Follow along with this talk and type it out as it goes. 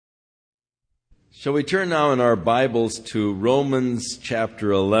Shall we turn now in our Bibles to Romans chapter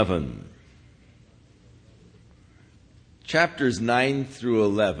 11? Chapters 9 through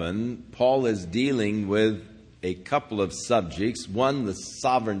 11, Paul is dealing with a couple of subjects. One, the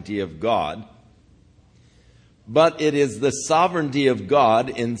sovereignty of God. But it is the sovereignty of God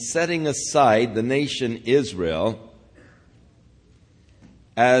in setting aside the nation Israel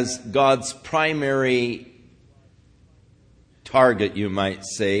as God's primary target, you might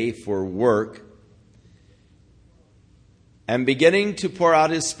say, for work, and beginning to pour out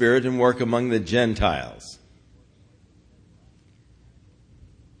His Spirit and work among the Gentiles.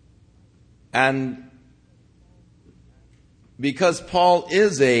 And because Paul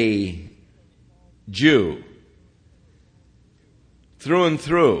is a Jew through and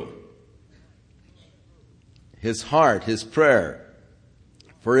through, his heart, his prayer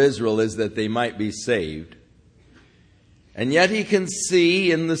for Israel is that they might be saved. And yet he can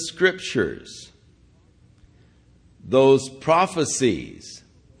see in the Scriptures those prophecies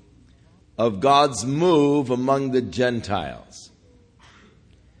of God's move among the Gentiles.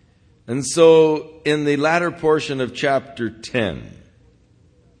 And so in the latter portion of chapter 10,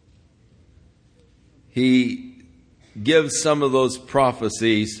 he gives some of those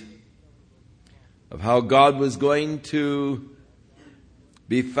prophecies of how God was going to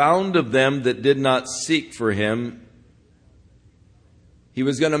be found of them that did not seek for Him. He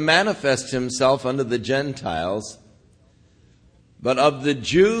was going to manifest Himself unto the Gentiles. But of the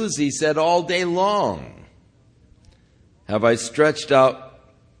Jews, He said, all day long have I stretched out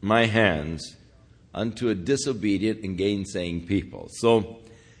my hands unto a disobedient and gainsaying people. So,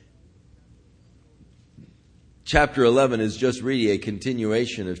 chapter 11 is just really a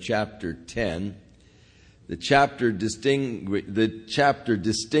continuation of chapter 10. The chapter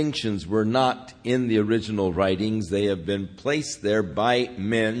distinctions were not in the original writings. They have been placed there by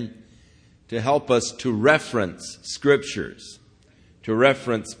men to help us to reference scriptures, to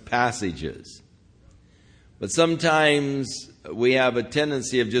reference passages. But sometimes we have a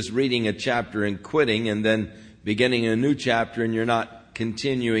tendency of just reading a chapter and quitting, and then beginning a new chapter, and you're not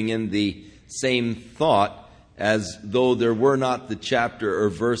continuing in the same thought as though there were not the chapter or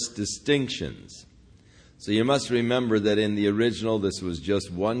verse distinctions. So you must remember that in the original, this was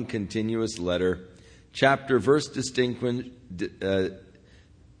just one continuous letter. Chapter, verse distinguishing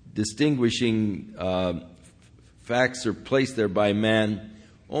facts are placed there by man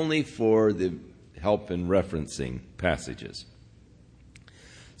only for the help in referencing passages.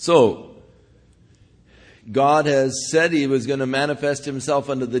 So, God has said He was going to manifest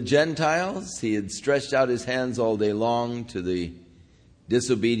Himself unto the Gentiles. He had stretched out His hands all day long to the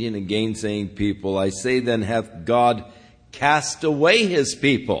disobedient and gainsaying people. I say then, hath God cast away His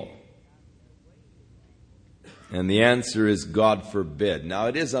people? And the answer is, God forbid. Now,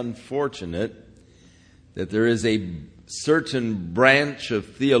 it is unfortunate that there is a certain branch of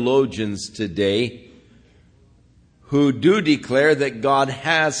theologians today who do declare that God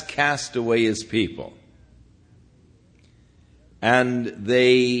has cast away His people. And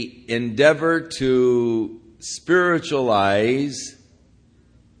they endeavor to spiritualize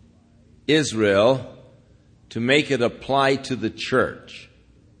Israel to make it apply to the church.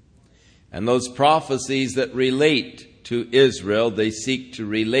 And those prophecies that relate to Israel, they seek to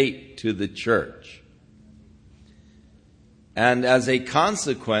relate to the church. And as a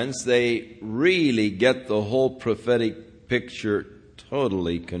consequence, they really get the whole prophetic picture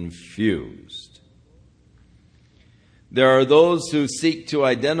totally confused. There are those who seek to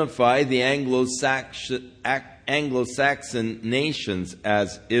identify the Anglo-Saxon nations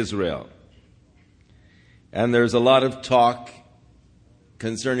as Israel. And there's a lot of talk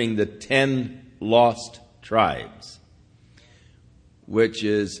concerning the 10 lost tribes, which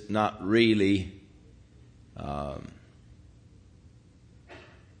is not really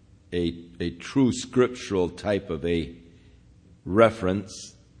a true scriptural type of a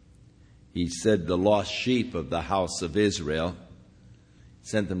reference. He said the lost sheep of the house of Israel,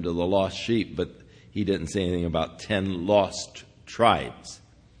 sent them to the lost sheep, but he didn't say anything about 10 lost tribes,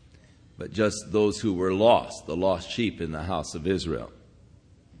 but just those who were lost, the lost sheep in the house of Israel.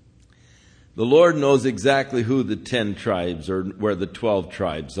 The Lord knows exactly who the 10 tribes or where the 12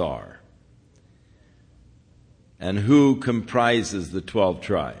 tribes are, and who comprises the 12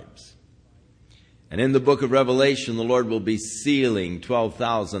 tribes. And in the book of Revelation, the Lord will be sealing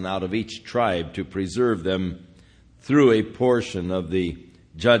 12,000 out of each tribe to preserve them through a portion of the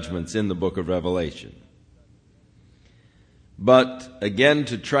judgments in the book of Revelation. But again,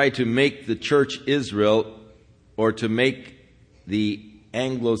 to try to make the church Israel, or to make the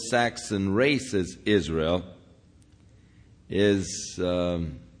Anglo-Saxon race as Israel, is a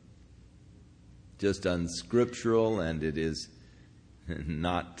true scriptural type of a reference. There are those who seek to identify the Anglo-Saxon nations as Israel. And there is a lot of talk concerning the 10 lost tribes, which is not really a true scriptural type of a reference. just unscriptural, and it is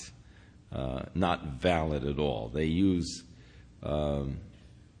not valid at all. They use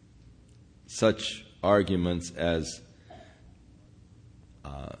such arguments as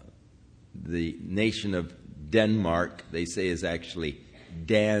the nation of Denmark, they say, is actually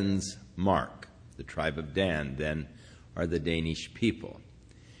Dan's mark. The tribe of Dan, then, are the Danish people.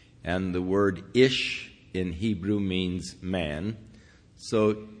 And the word ish in Hebrew means man,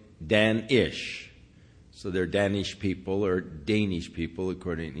 so Dan-ish. So they're Danish people or Danish people,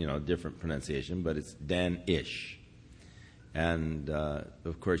 according, different pronunciation, but it's Dan-ish. And,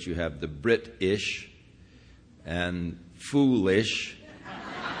 of course, you have the Brit-ish and foolish.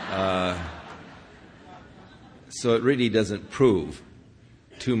 So it really doesn't prove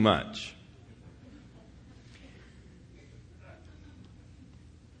too much.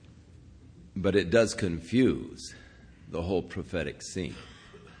 But it does confuse the whole prophetic scene.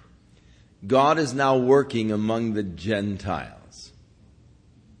 God is now working among the Gentiles.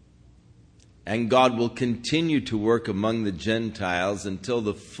 And God will continue to work among the Gentiles until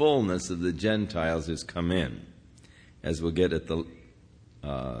the fullness of the Gentiles has come in, as we'll get at the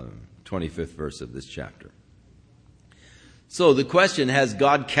 25th verse of this chapter. So the question, has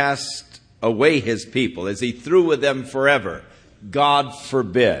God cast away his people? Is he through with them forever? God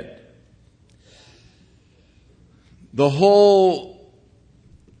forbid. The whole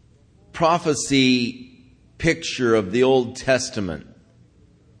prophecy picture of the Old Testament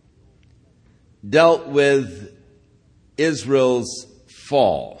dealt with Israel's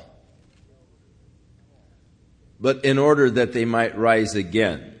fall, but in order that they might rise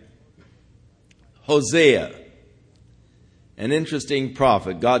again. Hosea, an interesting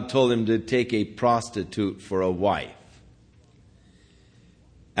prophet, God told him to take a prostitute for a wife.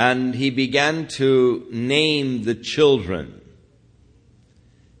 And he began to name the children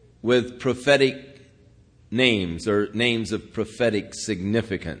with prophetic names, or names of prophetic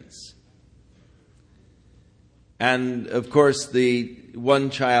significance. And, of course, the one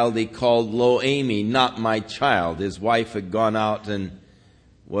child he called Lo-Ami, not my child. His wife had gone out and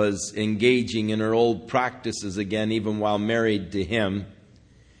was engaging in her old practices again, even while married to him,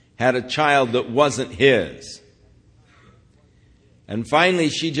 had a child that wasn't his. And finally,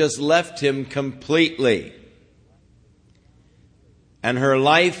 she just left him completely. And her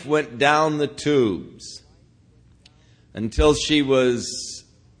life went down the tubes until she was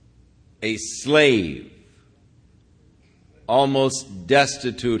a slave, almost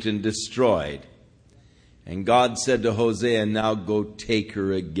destitute and destroyed. And God said to Hosea, now go take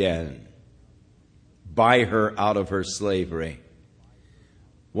her again. Buy her out of her slavery.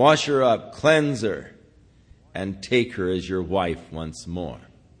 Wash her up, cleanse her, and take her as your wife once more.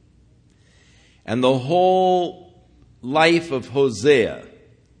 And the whole life of Hosea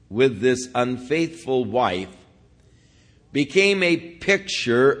with this unfaithful wife became a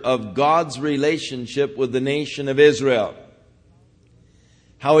picture of God's relationship with the nation of Israel.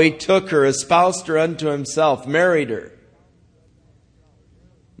 How he took her, espoused her unto himself, married her.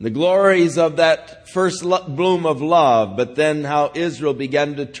 The glories of that first bloom of love, but then how Israel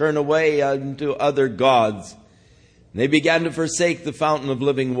began to turn away unto other gods. They began to forsake the fountain of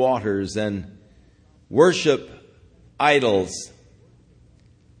living waters and worship idols.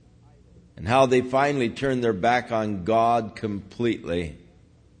 And how they finally turned their back on God completely.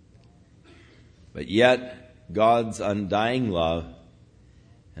 But yet, God's undying love,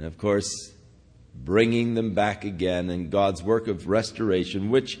 and of course, bringing them back again, and God's work of restoration,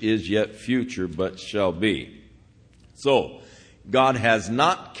 which is yet future, but shall be. So, God has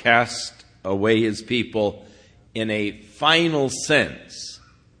not cast away his people in a final sense.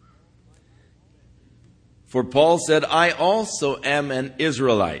 For Paul said, I also am an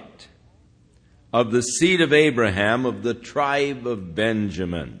Israelite, of the seed of Abraham, of the tribe of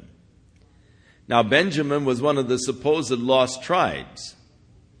Benjamin. Now, Benjamin was one of the supposed lost tribes.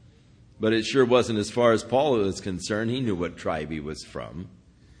 But it sure wasn't as far as Paul was concerned. He knew what tribe he was from.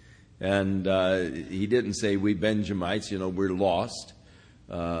 And he didn't say, we Benjamites, we're lost.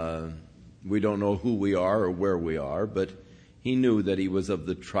 We don't know who we are or where we are. But he knew that he was of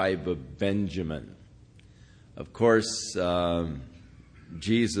the tribe of Benjamin. Of course,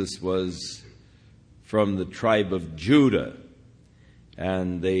 Jesus was from the tribe of Judah.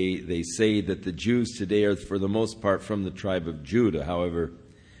 And they say that the Jews today are, for the most part, from the tribe of Judah. However,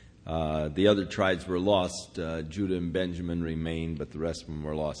 the other tribes were lost. Judah and Benjamin remained, but the rest of them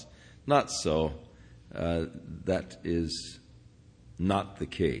were lost. Not so. That is not the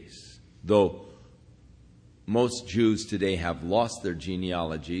case. Though most Jews today have lost their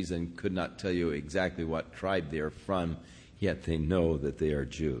genealogies and could not tell you exactly what tribe they are from, yet they know that they are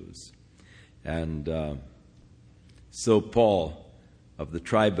Jews. And so Paul of the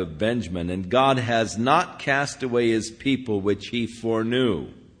tribe of Benjamin, and God has not cast away his people which he foreknew.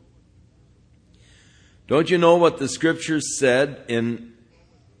 Don't you know what the scriptures said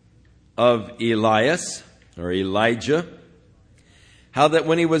of Elias or Elijah? How that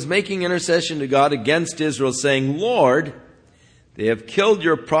when he was making intercession to God against Israel, saying, Lord, they have killed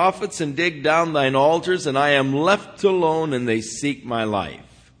your prophets and digged down thine altars, and I am left alone, and they seek my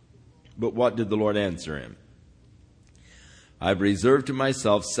life. But what did the Lord answer him? I've reserved to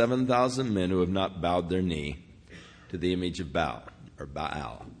myself 7,000 men who have not bowed their knee to the image of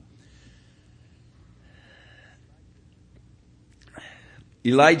Baal.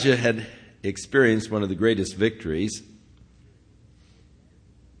 Elijah had experienced one of the greatest victories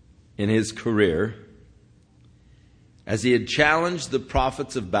in his career as he had challenged the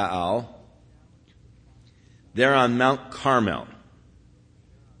prophets of Baal there on Mount Carmel,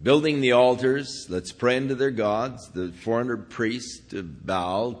 building the altars. Let's pray unto their gods. The 400 priests of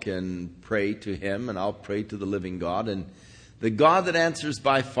Baal can pray to him, and I'll pray to the living God. And the God that answers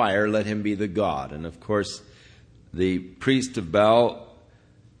by fire, let him be the God. And of course, the priest of Baal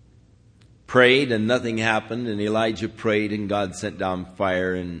prayed and nothing happened, and Elijah prayed and God sent down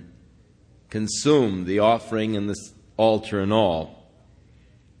fire and consumed the offering and the altar and all.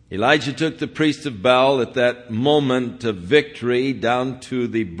 Elijah took the priest of Baal at that moment of victory down to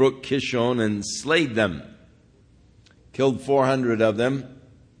the brook Kishon and slayed them. Killed 400 of them,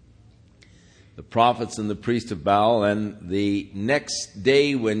 the prophets and the priest of Baal. And the next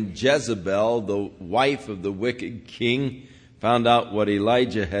day when Jezebel, the wife of the wicked king, found out what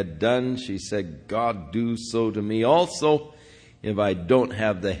Elijah had done, she said, God do so to me also if I don't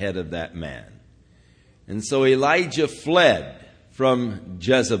have the head of that man. And so Elijah fled from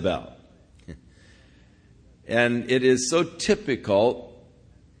Jezebel. And it is so typical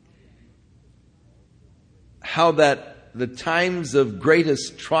how that the times of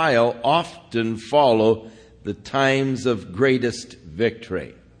greatest trial often follow the times of greatest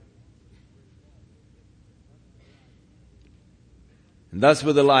victory. And thus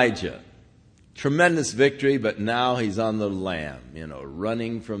with Elijah, tremendous victory, but now he's on the lam,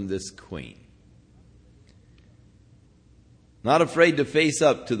 running from this queen. Not afraid to face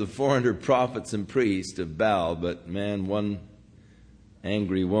up to the 400 prophets and priests of Baal, but man, one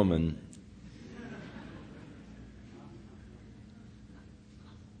angry woman.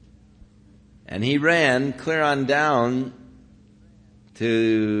 And he ran clear on down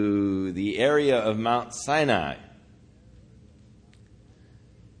to the area of Mount Sinai.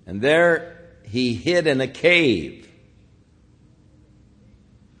 And there he hid in a cave.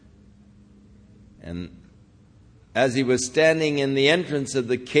 And as he was standing in the entrance of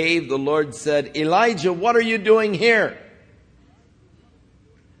the cave, the Lord said, Elijah, what are you doing here?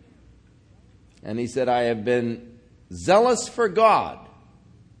 And he said, I have been zealous for God.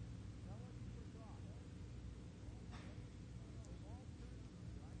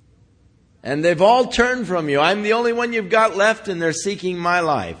 And they've all turned from you. I'm the only one you've got left, and they're seeking my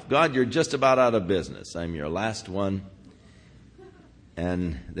life. God, you're just about out of business. I'm your last one.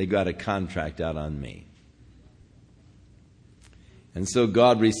 And they got a contract out on me. And so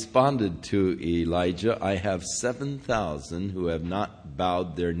God responded to Elijah, I have 7,000 who have not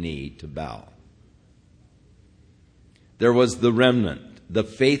bowed their knee to Baal. There was the remnant, the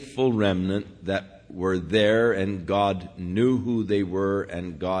faithful remnant that were there, and God knew who they were,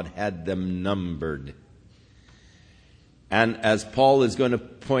 and God had them numbered. And as Paul is going to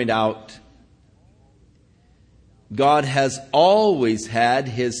point out, God has always had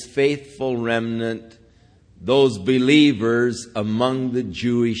his faithful remnant, those believers among the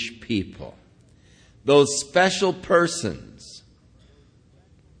Jewish people, those special persons,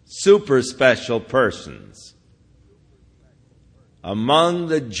 super special persons among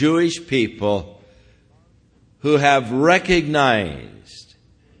the Jewish people who have recognized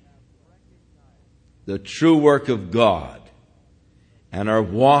the true work of God and are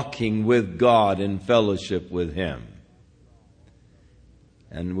walking with God in fellowship with him.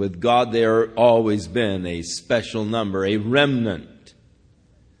 And with God there always been a special number, a remnant,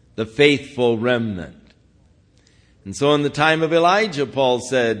 the faithful remnant. And so in the time of Elijah, Paul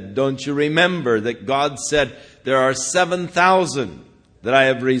said, don't you remember that God said, there are 7,000 that I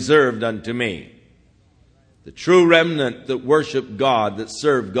have reserved unto me. The true remnant that worship God, that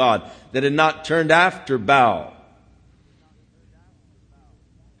serve God, that had not turned after Baal.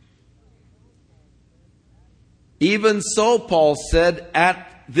 Even so, Paul said,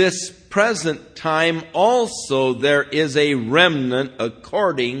 at this present time also there is a remnant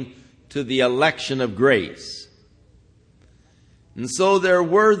according to the election of grace. And so there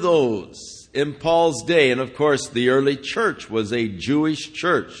were those in Paul's day, and of course the early church was a Jewish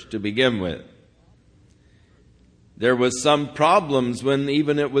church to begin with. There was some problems when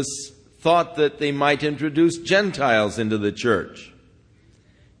even it was thought that they might introduce Gentiles into the church.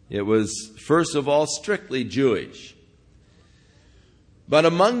 It was, first of all, strictly Jewish. But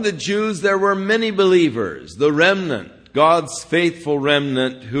among the Jews there were many believers, the remnant, God's faithful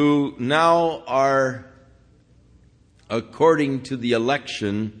remnant, who now are, according to the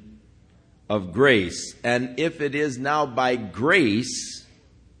election of grace. And if it is now by grace,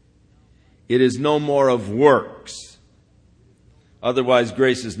 it is no more of works. Otherwise,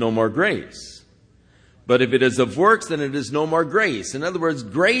 grace is no more grace. But if it is of works, then it is no more grace. In other words,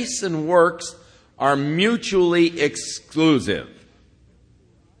 grace and works are mutually exclusive.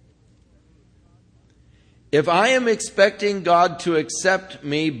 If I am expecting God to accept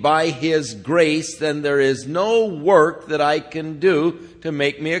me by His grace, then there is no work that I can do to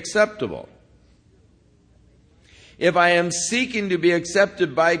make me acceptable. If I am seeking to be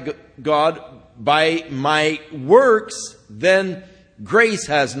accepted by God by my works, then grace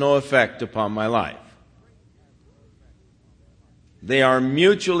has no effect upon my life. They are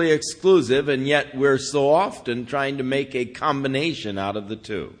mutually exclusive, and yet we're so often trying to make a combination out of the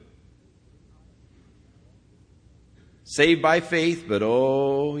two. Saved by faith, but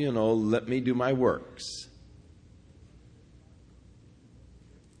let me do my works.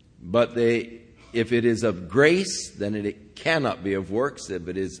 But if it is of grace, then it cannot be of works. If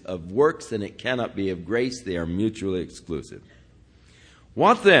it is of works, then it cannot be of grace. They are mutually exclusive.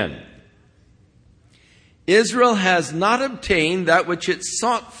 What then? Israel has not obtained that which it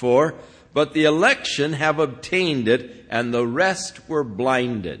sought for, but the election have obtained it, and the rest were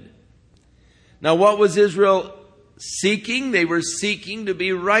blinded. Now, what was Israel seeking? They were seeking to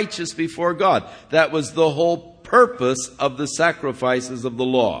be righteous before God. That was the whole purpose of the sacrifices of the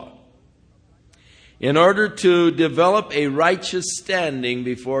law. In order to develop a righteous standing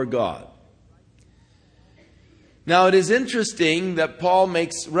before God. Now, it is interesting that Paul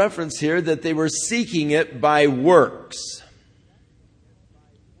makes reference here that they were seeking it by works.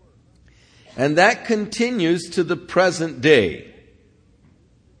 And that continues to the present day.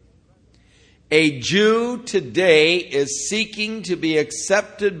 A Jew today is seeking to be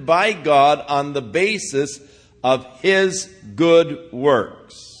accepted by God on the basis of his good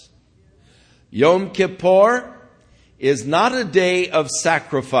works. Yom Kippur is not a day of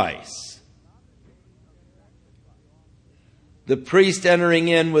sacrifice. The priest entering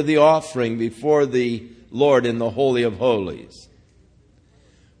in with the offering before the Lord in the Holy of Holies.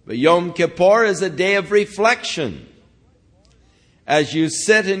 But Yom Kippur is a day of reflection. As you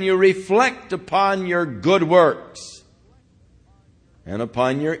sit and you reflect upon your good works and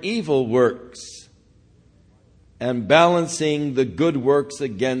upon your evil works, and balancing the good works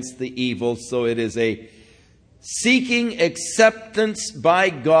against the evil. So it is a seeking acceptance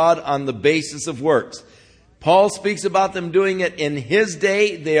by God on the basis of works. Paul speaks about them doing it in his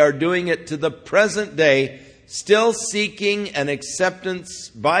day. They are doing it to the present day, still seeking an acceptance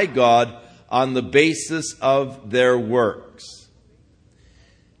by God on the basis of their works.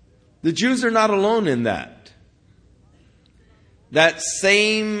 The Jews are not alone in that. That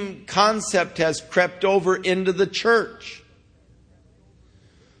same concept has crept over into the church.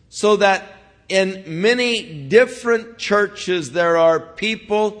 So that in many different churches there are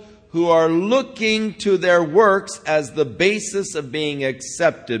people who are looking to their works as the basis of being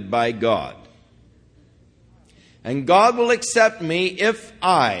accepted by God. And God will accept me if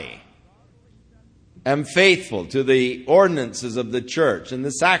I am faithful to the ordinances of the church and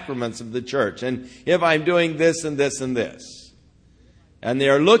the sacraments of the church, and if I'm doing this and this and this. And they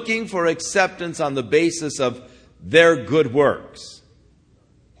are looking for acceptance on the basis of their good works.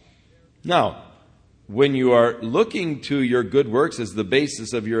 Now, when you are looking to your good works as the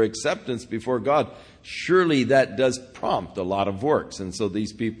basis of your acceptance before God, surely that does prompt a lot of works. And so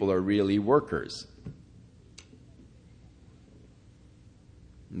these people are really workers.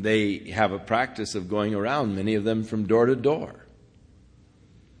 They have a practice of going around, many of them from door to door.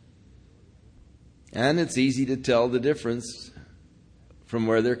 And it's easy to tell the difference from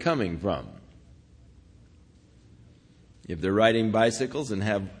where they're coming from. If they're riding bicycles and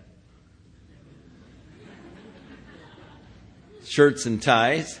have shirts and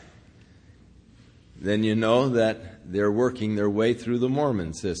ties, then you know that they're working their way through the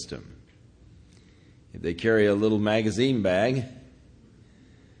Mormon system. If they carry a little magazine bag,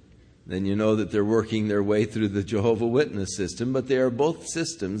 then you know that they're working their way through the Jehovah's Witness system. But they are both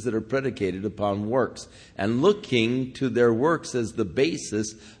systems that are predicated upon works and looking to their works as the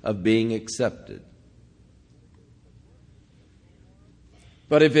basis of being accepted.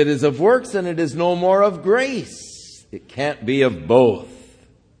 But if it is of works, then it is no more of grace. It can't be of both.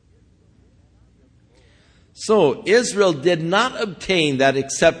 So Israel did not obtain that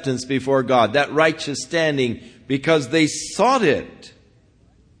acceptance before God, that righteous standing, because they sought it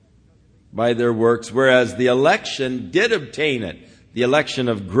by their works, whereas the election did obtain it, the election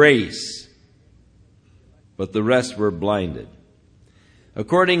of grace. But the rest were blinded.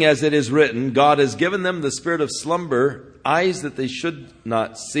 According as it is written, God has given them the spirit of slumber, eyes that they should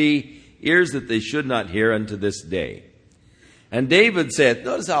not see, ears that they should not hear unto this day. And David said,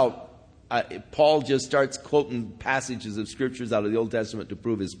 notice how Paul just starts quoting passages of scriptures out of the Old Testament to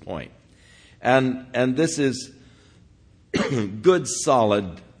prove his point. And this is good,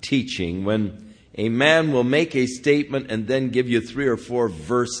 solid teaching when a man will make a statement and then give you 3 or 4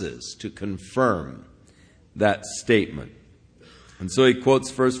 verses to confirm that statement. And so he quotes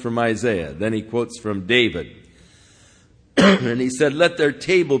first from Isaiah, then he quotes from David. And he said, let their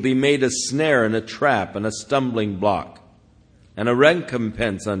table be made a snare and a trap and a stumbling block and a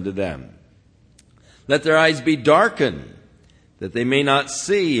recompense unto them. Let their eyes be darkened, that they may not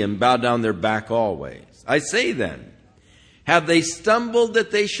see, and bow down their back always. I say then, have they stumbled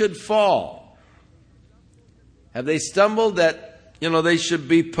that they should fall? Have they stumbled that, they should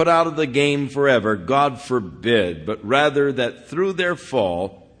be put out of the game forever? God forbid. But rather that through their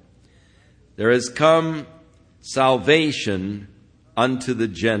fall, there has come salvation unto the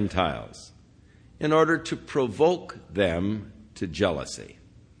Gentiles, in order to provoke them to jealousy.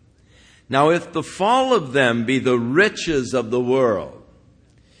 Now, if the fall of them be the riches of the world,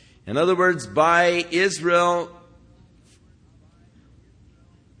 in other words, by Israel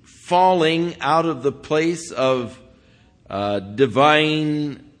falling out of the place of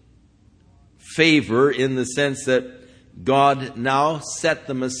divine favor, in the sense that God now set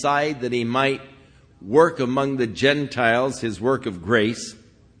them aside that he might work among the Gentiles, his work of grace,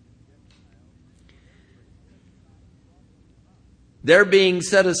 they're being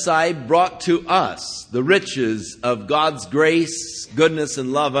set aside, brought to us, the riches of God's grace, goodness,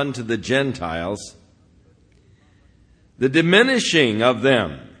 and love unto the Gentiles. The diminishing of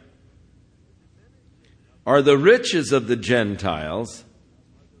them are the riches of the Gentiles.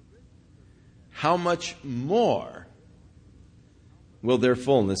 How much more will their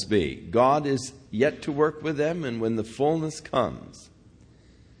fullness be? God is yet to work with them, and when the fullness comes,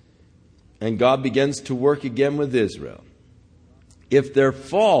 and God begins to work again with Israel, if their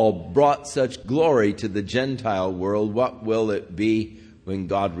fall brought such glory to the Gentile world, what will it be when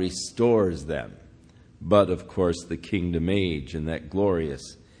God restores them? But, of course, the kingdom age, and that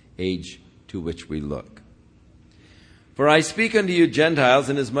glorious age to which we look. For I speak unto you Gentiles,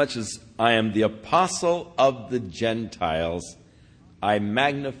 inasmuch as I am the apostle of the Gentiles, I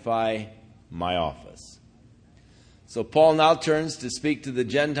magnify my office. So Paul now turns to speak to the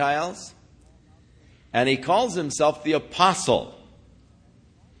Gentiles, and he calls himself the apostle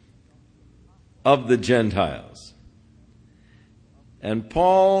of the Gentiles. And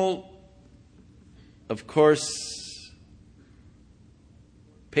Paul, of course,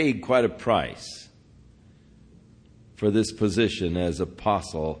 paid quite a price for this position as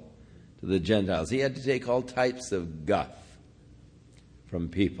apostle to the Gentiles. He had to take all types of guff from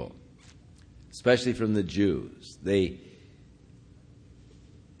people, especially from the Jews. They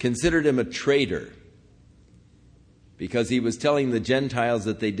considered him a traitor because he was telling the Gentiles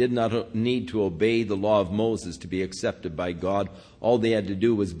that they did not need to obey the law of Moses to be accepted by God. All they had to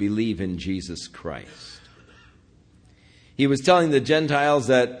do was believe in Jesus Christ. He was telling the Gentiles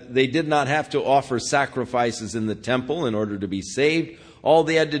that they did not have to offer sacrifices in the temple in order to be saved. All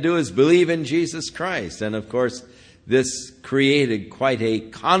they had to do is believe in Jesus Christ. And of course, this created quite a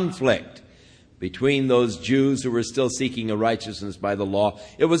conflict between those Jews who were still seeking a righteousness by the law.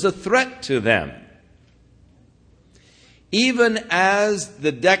 It was a threat to them. Even as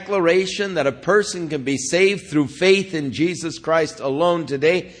the declaration that a person can be saved through faith in Jesus Christ alone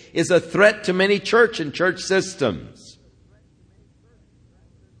today is a threat to many church and church systems.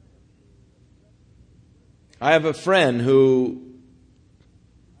 I have a friend who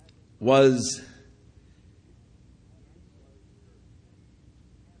was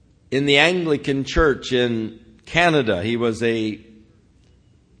in the Anglican Church in Canada. He was a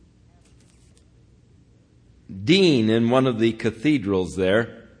dean in one of the cathedrals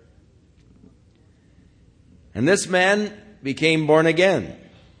there. And this man became born again,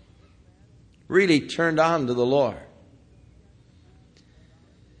 really turned on to the Lord.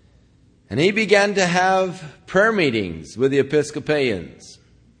 And he began to have prayer meetings with the Episcopalians,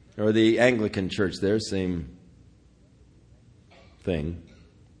 or the Anglican Church there, same thing.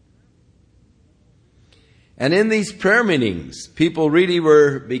 And in these prayer meetings, people really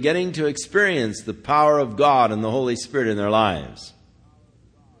were beginning to experience the power of God and the Holy Spirit in their lives.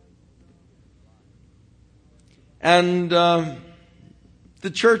 And the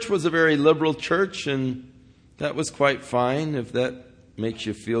church was a very liberal church, and that was quite fine. If that makes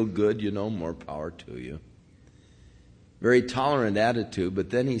you feel good, more power to you. Very tolerant attitude, but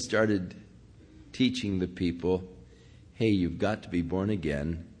then he started teaching the people, hey, you've got to be born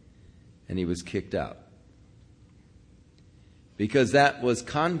again, and he was kicked out. Because that was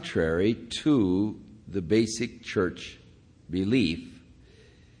contrary to the basic church belief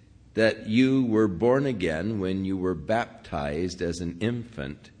that you were born again when you were baptized as an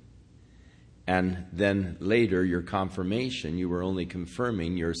infant, and then later your confirmation, you were only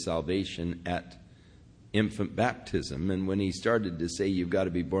confirming your salvation at infant baptism. And when he started to say you've got to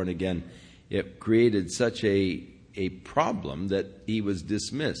be born again, it created such a problem that he was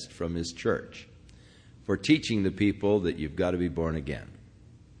dismissed from his church for teaching the people that you've got to be born again.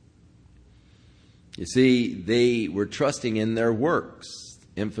 You see, they were trusting in their works,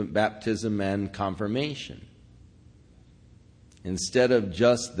 infant baptism and confirmation, instead of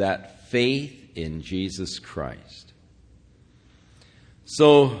just that faith in Jesus Christ.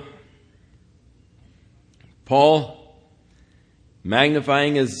 So, Paul,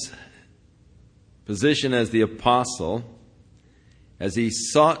 magnifying his position as the apostle, as he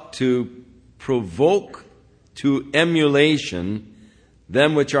sought to provoke to emulation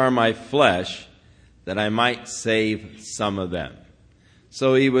them which are my flesh, that I might save some of them.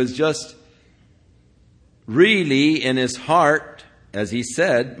 So he was just really in his heart, as he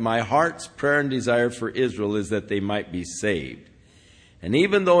said, my heart's prayer and desire for Israel is that they might be saved. And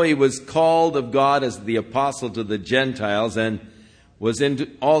even though he was called of God as the apostle to the Gentiles and was into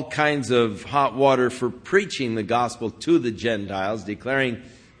all kinds of hot water for preaching the gospel to the Gentiles, declaring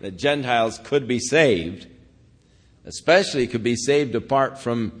that Gentiles could be saved, especially could be saved apart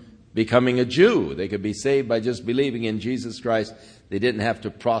from becoming a Jew. They could be saved by just believing in Jesus Christ. They didn't have to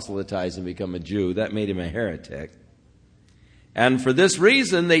proselytize and become a Jew. That made him a heretic. And for this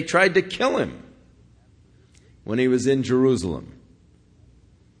reason, they tried to kill him when he was in Jerusalem.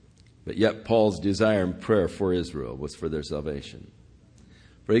 But yet Paul's desire and prayer for Israel was for their salvation.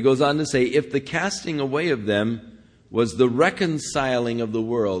 For he goes on to say, if the casting away of them was the reconciling of the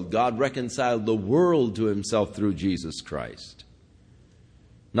world, God reconciled the world to himself through Jesus Christ.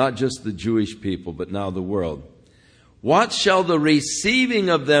 Not just the Jewish people, but now the world. What shall the receiving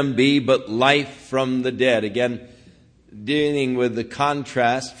of them be but life from the dead? Again, dealing with the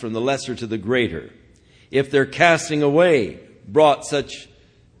contrast from the lesser to the greater. If their casting away brought such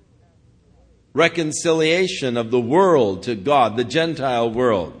reconciliation of the world to God, the Gentile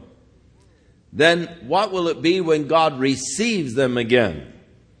world, then what will it be when God receives them again?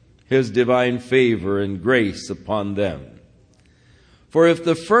 His divine favor and grace upon them. For if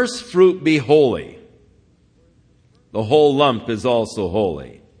the first fruit be holy, the whole lump is also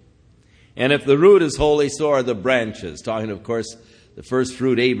holy. And if the root is holy, so are the branches. Talking, of course, the first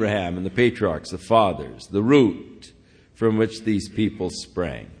fruit, Abraham and the patriarchs, the fathers, the root from which these people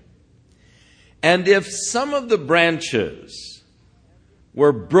sprang. And if some of the branches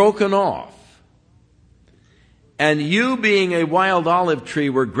were broken off, and you, being a wild olive tree,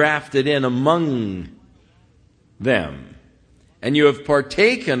 were grafted in among them, and you have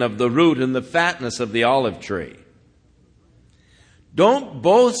partaken of the root and the fatness of the olive tree, don't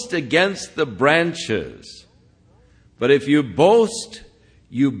boast against the branches. But if you boast,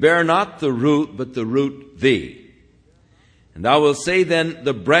 you bear not the root, but the root thee. And thou wilt say then,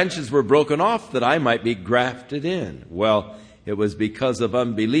 the branches were broken off that I might be grafted in. Well, it was because of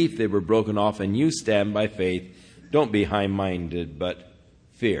unbelief they were broken off, and you stand by faith. Don't be high-minded, but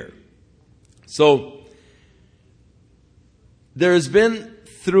fear. So, there has been,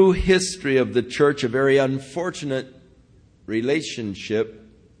 through history of the church, a very unfortunate relationship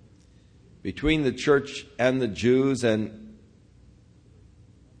between the church and the Jews, and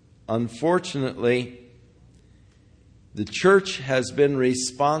unfortunately, the church has been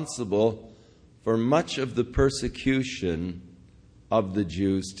responsible for much of the persecution of the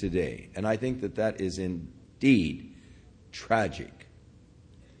Jews today. And I think that that is indeed tragic.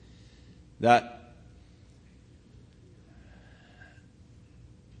 That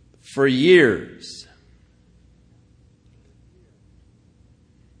for years,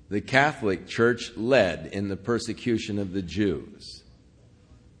 the Catholic Church led in the persecution of the Jews.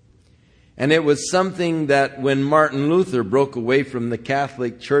 And it was something that when Martin Luther broke away from the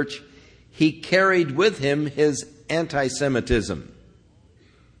Catholic Church, he carried with him his anti-Semitism.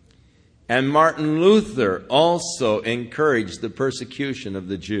 And Martin Luther also encouraged the persecution of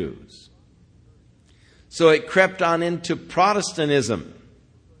the Jews. So it crept on into Protestantism.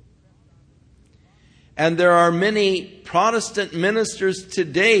 And there are many Protestant ministers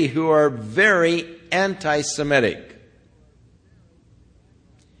today who are very anti-Semitic.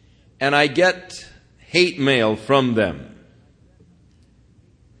 And I get hate mail from them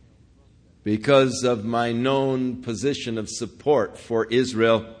because of my known position of support for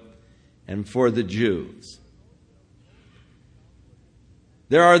Israel and for the Jews.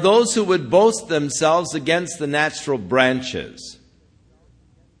 There are those who would boast themselves against the natural branches.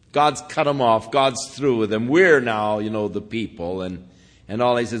 God's cut them off. God's through with them. We're now, the people. And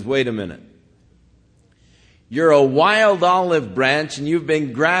all. He says, wait a minute. You're a wild olive branch and you've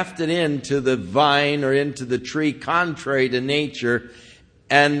been grafted into the vine or into the tree contrary to nature.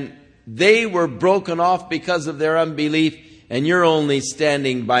 And they were broken off because of their unbelief. And you're only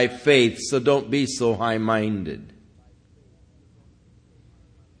standing by faith. So don't be so high-minded.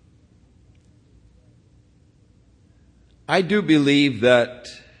 I do believe that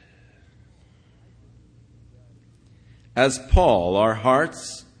as Paul, our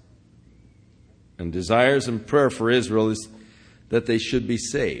hearts and desires and prayer for Israel is that they should be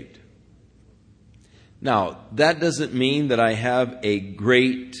saved. Now, that doesn't mean that I have a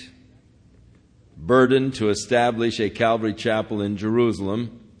great burden to establish a Calvary Chapel in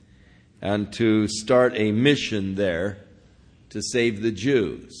Jerusalem and to start a mission there to save the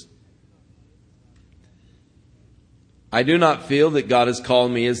Jews. I do not feel that God has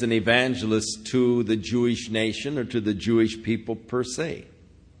called me as an evangelist to the Jewish nation or to the Jewish people per se.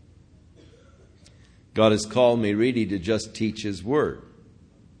 God has called me really to just teach His Word,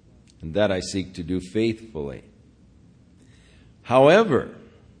 and that I seek to do faithfully. However,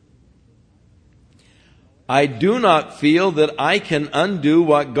 I do not feel that I can undo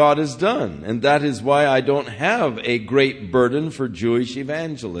what God has done, and that is why I don't have a great burden for Jewish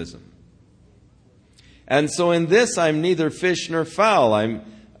evangelism. And so in this, I'm neither fish nor fowl.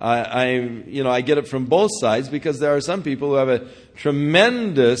 I get it from both sides because there are some people who have a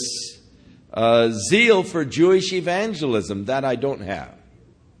tremendous zeal for Jewish evangelism that I don't have.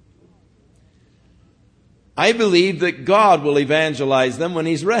 I believe that God will evangelize them when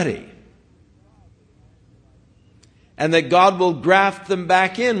He's ready. And that God will graft them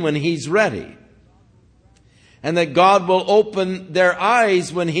back in when He's ready. And that God will open their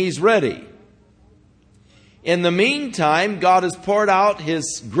eyes when He's ready. In the meantime, God has poured out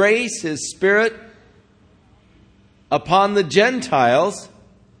His grace, His Spirit upon the Gentiles.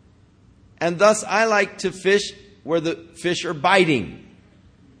 And thus I like to fish where the fish are biting.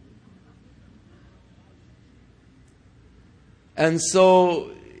 And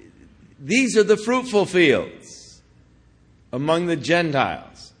so these are the fruitful fields among the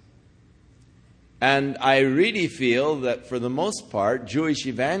Gentiles. And I really feel that for the most part, Jewish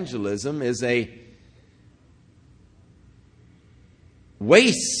evangelism is a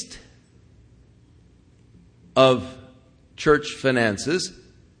waste of church finances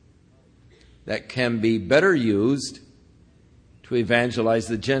that can be better used to evangelize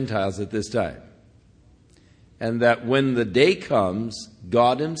the Gentiles at this time. And that when the day comes,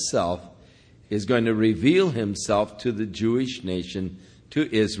 God Himself is going to reveal Himself to the Jewish nation,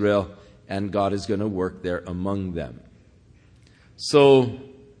 to Israel, and God is going to work there among them. So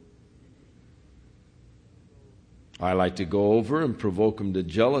I like to go over and provoke them to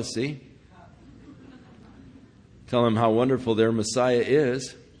jealousy. Tell them how wonderful their Messiah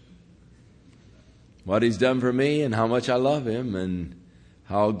is. What He's done for me and how much I love Him and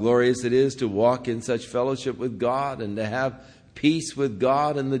how glorious it is to walk in such fellowship with God and to have peace with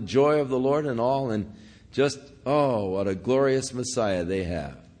God and the joy of the Lord and all. And just, what a glorious Messiah they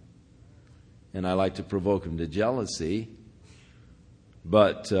have. And I like to provoke them to jealousy.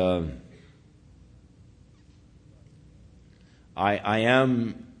 But I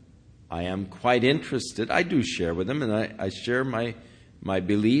am quite interested. I do share with them, and I share my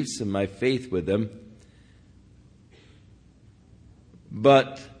beliefs and my faith with them.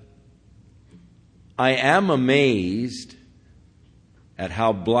 But I am amazed at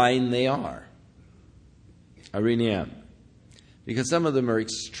how blind they are. I really am. Because some of them are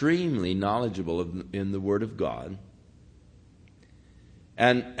extremely knowledgeable in the Word of God.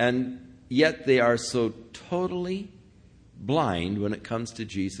 And yet they are so totally blind when it comes to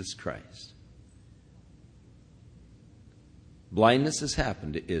Jesus Christ. Blindness has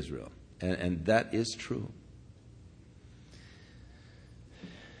happened to Israel, and that is true.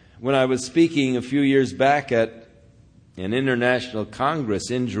 When I was speaking a few years back at an international congress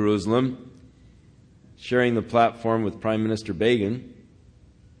in Jerusalem, sharing the platform with Prime Minister Begin,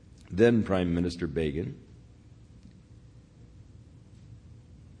 then Prime Minister Begin,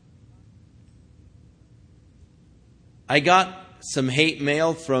 I got some hate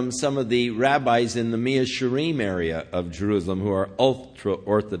mail from some of the rabbis in the Meager area of Jerusalem who are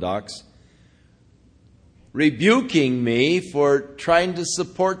ultra-Orthodox, rebuking me for trying to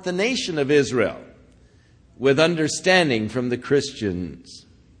support the nation of Israel with understanding from the Christians.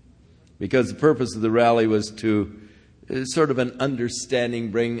 Because the purpose of the rally was to sort of an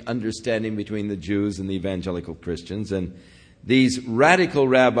understanding, bring understanding between the Jews and the evangelical Christians. And these radical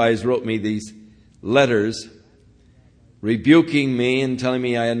rabbis wrote me these letters rebuking me and telling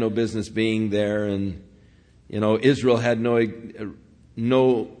me I had no business being there. And, Israel had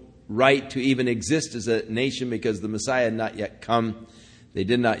no right to even exist as a nation because the Messiah had not yet come. They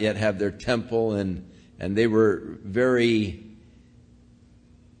did not yet have their temple, and they were very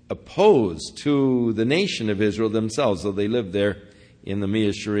opposed to the nation of Israel themselves, though they lived there in the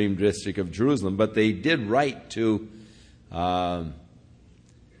Meager district of Jerusalem. But they did write to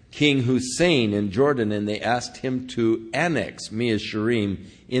King Hussein in Jordan, and they asked him to annex Meager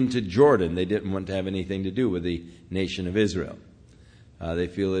into Jordan. They didn't want to have anything to do with the nation of Israel. They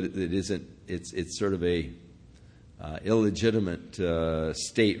feel it's sort of a illegitimate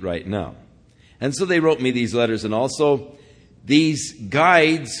state right now. And so they wrote me these letters, and also these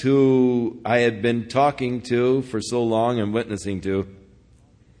guides who I had been talking to for so long and witnessing to.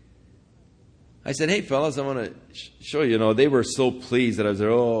 I said, hey, fellas, I want to show you, they were so pleased that I was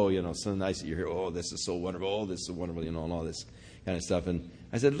there. Oh, so nice that you're here. Oh, this is so wonderful. Oh, this is so wonderful, and all this kind of stuff. And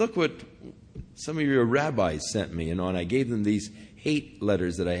I said, look what some of your rabbis sent me, and I gave them these hate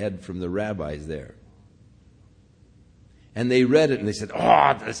letters that I had from the rabbis there. And they read it, and they said,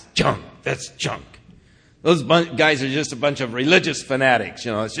 oh, that's junk. That's junk. Those guys are just a bunch of religious fanatics.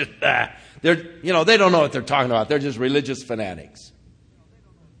 It's just, they're, they don't know what they're talking about. They're just religious fanatics.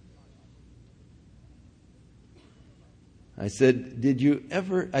 I said,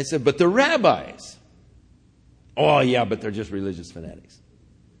 but the rabbis. Oh, yeah, but they're just religious fanatics.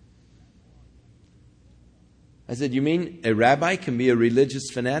 I said, you mean a rabbi can be a religious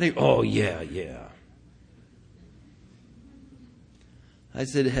fanatic? Oh, yeah. I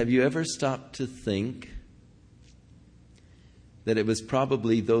said, have you ever stopped to think that it was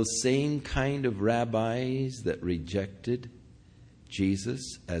probably those same kind of rabbis that rejected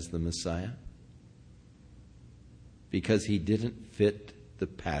Jesus as the Messiah? Because he didn't fit the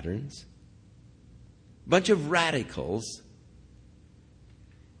patterns. Bunch of radicals.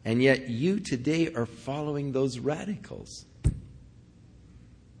 And yet you today are following those radicals.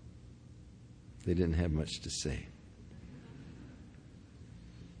 They didn't have much to say.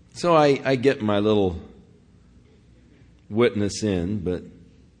 So I get my little witness in, but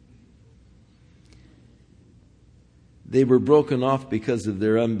they were broken off because of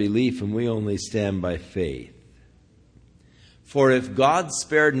their unbelief, and we only stand by faith. For if God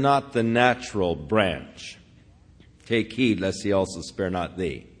spared not the natural branch, take heed lest he also spare not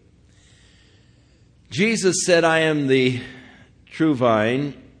thee. Jesus said, I am the true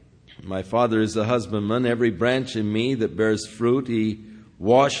vine, my Father is the husbandman. Every branch in me that bears fruit, he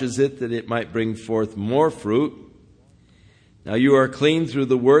washes it that it might bring forth more fruit. Now you are clean through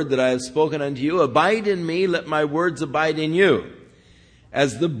the word that I have spoken unto you. Abide in me, let my words abide in you.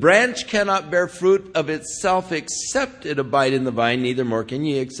 As the branch cannot bear fruit of itself except it abide in the vine, neither more can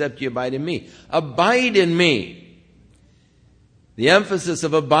ye except ye abide in me. Abide in me. The emphasis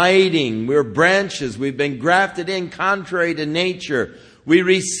of abiding. We're branches. We've been grafted in contrary to nature. We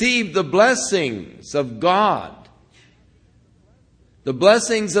receive the blessings of God. The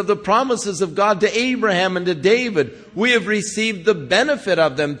blessings of the promises of God to Abraham and to David. We have received the benefit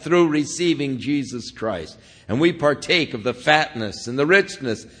of them through receiving Jesus Christ. And we partake of the fatness and the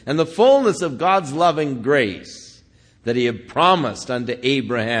richness and the fullness of God's loving grace that he had promised unto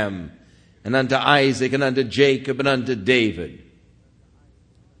Abraham and unto Isaac and unto Jacob and unto David.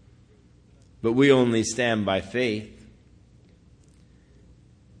 But we only stand by faith.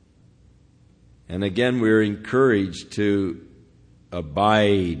 And again, we're encouraged to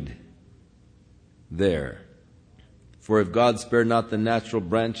abide there. For if God spare not the natural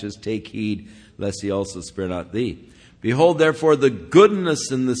branches, take heed lest he also spare not thee. Behold, therefore, the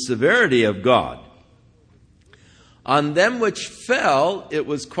goodness and the severity of God. On them which fell, it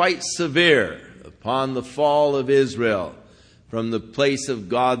was quite severe upon the fall of Israel from the place of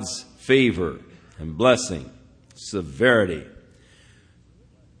God's favor and blessing, severity.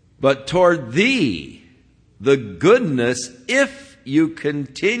 But toward thee, the goodness, if you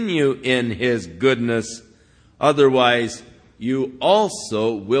continue in his goodness, otherwise you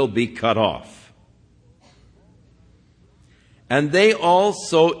also will be cut off. And they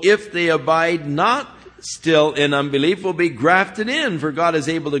also, if they abide not still in unbelief, will be grafted in, for God is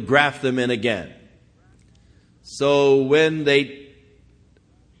able to graft them in again. So when they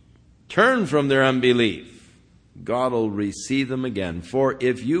turn from their unbelief, God will receive them again. For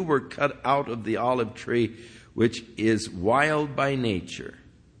if you were cut out of the olive tree, which is wild by nature,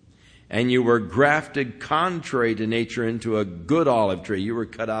 and you were grafted contrary to nature into a good olive tree, you were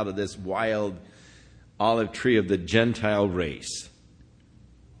cut out of this wild olive tree of the Gentile race,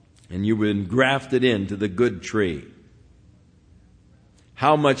 and you've been grafted into the good tree.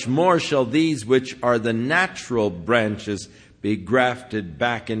 How much more shall these which are the natural branches be grafted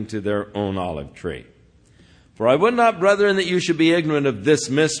back into their own olive tree? For I would not, brethren, that you should be ignorant of this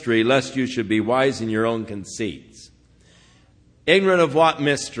mystery, lest you should be wise in your own conceits. Ignorant of what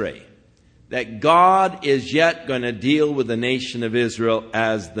mystery? That God is yet going to deal with the nation of Israel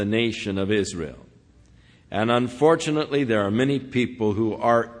as the nation of Israel. And unfortunately, there are many people who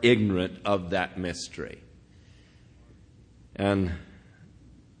are ignorant of that mystery. And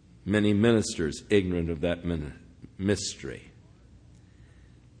many ministers ignorant of that mystery.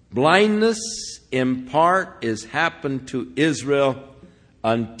 Blindness, in part, is happened to Israel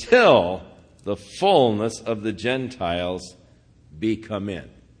until the fullness of the Gentiles be come in.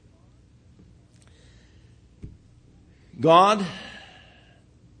 God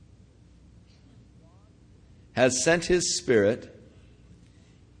has sent His Spirit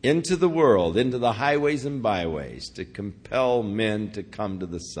into the world, into the highways and byways, to compel men to come to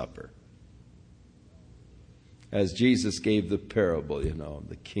the supper. As Jesus gave the parable, of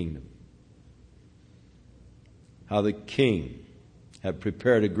the kingdom. How the king had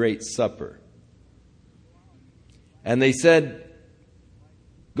prepared a great supper. And they said,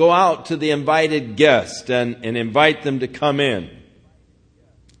 go out to the invited guest and invite them to come in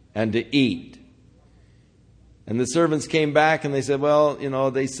and to eat. And the servants came back and they said,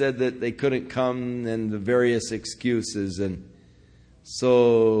 they said that they couldn't come and the various excuses. And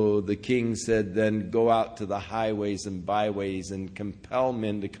so the king said, then go out to the highways and byways and compel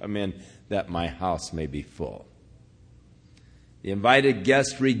men to come in that my house may be full. The invited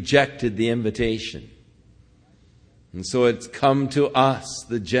guest rejected the invitation. And so it's come to us,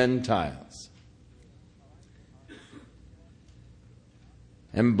 the Gentiles.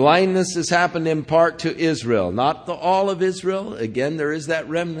 And blindness has happened in part to Israel. Not all of Israel. Again, there is that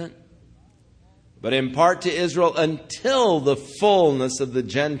remnant. But in part to Israel until the fullness of the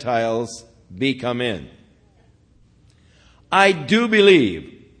Gentiles be come in. I do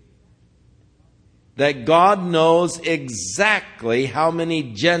believe that God knows exactly how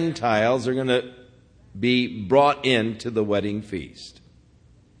many Gentiles are going to be brought into the wedding feast.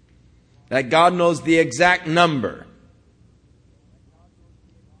 That God knows the exact number.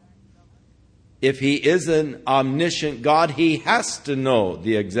 If He is an omniscient God, He has to know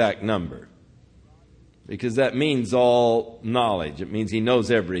the exact number. Because that means all knowledge. It means He knows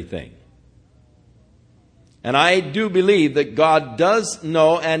everything. And I do believe that God does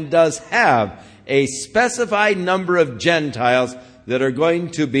know and does have a specified number of Gentiles that are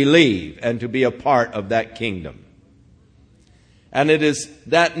going to believe and to be a part of that kingdom. And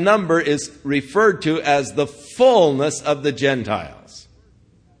that number is referred to as the fullness of the Gentiles.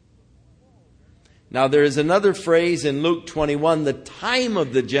 Now there is another phrase in Luke 21, the time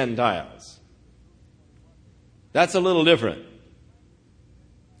of the Gentiles. That's a little different.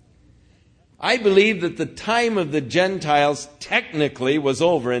 I believe that the time of the Gentiles technically was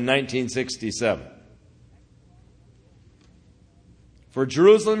over in 1967. For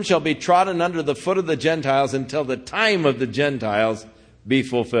Jerusalem shall be trodden under the foot of the Gentiles until the time of the Gentiles be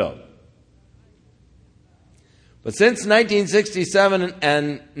fulfilled. But since 1967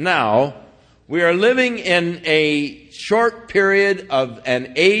 and now, we are living in a short period of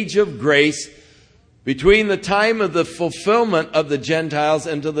an age of grace between the time of the fulfillment of the Gentiles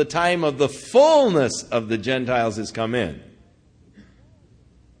until the time of the fullness of the Gentiles has come in.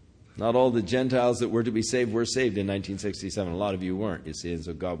 Not all the Gentiles that were to be saved were saved in 1967. A lot of you weren't, you see, and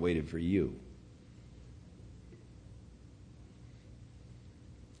so God waited for you.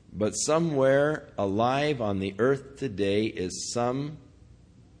 But somewhere alive on the earth today is some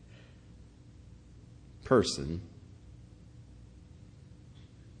person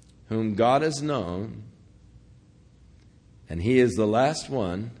whom God has known, and he is the last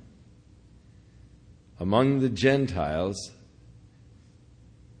one among the Gentiles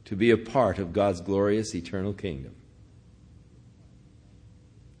to be a part of God's glorious eternal kingdom.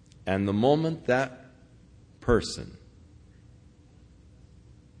 And the moment that person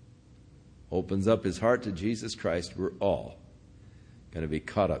opens up his heart to Jesus Christ, we're all going to be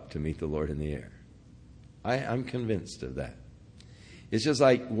caught up to meet the Lord in the air. I'm convinced of that. It's just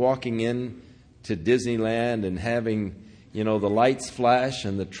like walking in to Disneyland and having the lights flash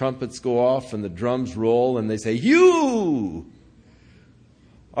and the trumpets go off and the drums roll and they say, "You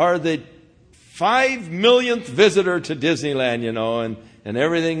are the 5 millionth visitor to Disneyland," and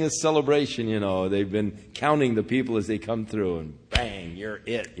everything is celebration, They've been counting the people as they come through, and bang, you're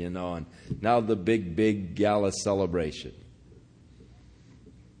it, and now the big gala celebration.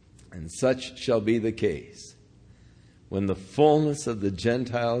 And such shall be the case when the fullness of the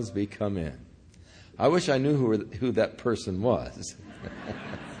Gentiles be come in. I wish I knew who that person was.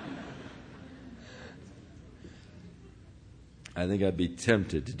 I think I'd be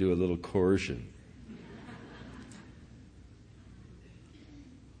tempted to do a little coercion.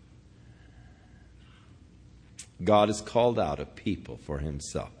 God has called out a people for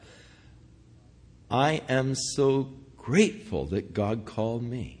himself. I am so grateful that God called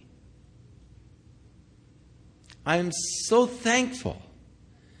me. I am so thankful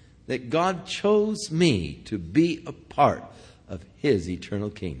that God chose me to be a part of his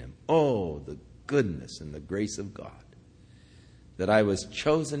eternal kingdom. Oh, the goodness and the grace of God. That I was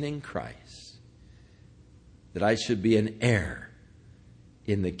chosen in Christ. That I should be an heir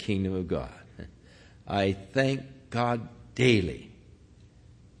in the kingdom of God. I thank God daily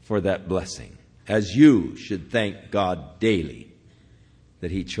for that blessing, as you should thank God daily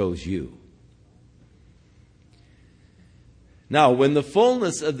that he chose you. Now, when the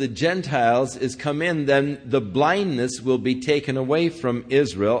fullness of the Gentiles is come in, then the blindness will be taken away from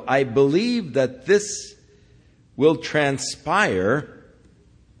Israel. I believe that this will transpire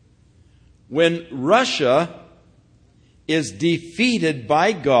when Russia is defeated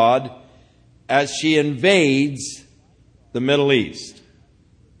by God as she invades the Middle East.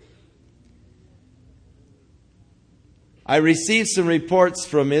 I received some reports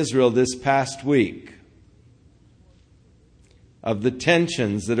from Israel this past week of the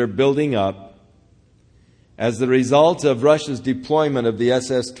tensions that are building up as the result of Russia's deployment of the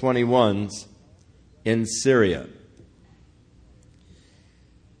SS-21s in Syria.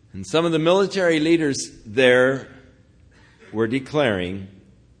 And some of the military leaders there were declaring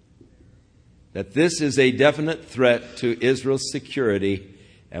that this is a definite threat to Israel's security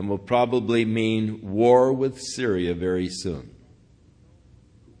and will probably mean war with Syria very soon.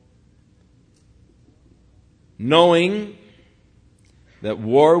 Knowing that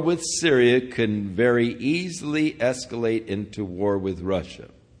war with Syria can very easily escalate into war with Russia.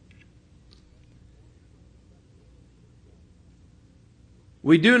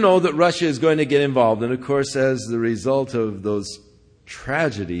 We do know that Russia is going to get involved, and of course, as the result of those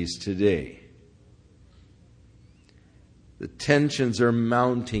tragedies today, the tensions are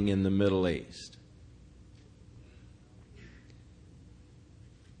mounting in the Middle East.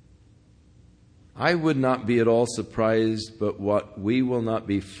 I would not be at all surprised, but what we will not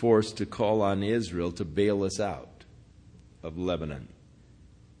be forced to call on Israel to bail us out of Lebanon.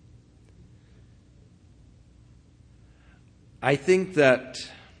 I think that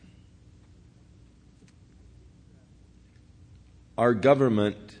our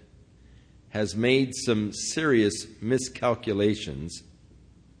government has made some serious miscalculations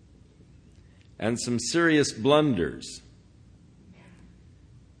and some serious blunders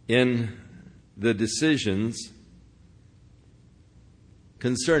in the decisions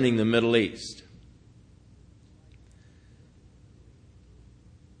concerning the Middle East.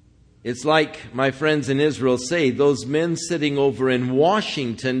 It's like my friends in Israel say, those men sitting over in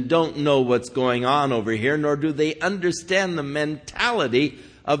Washington don't know what's going on over here, nor do they understand the mentality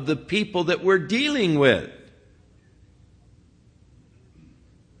of the people that we're dealing with.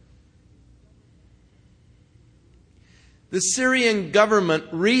 The Syrian government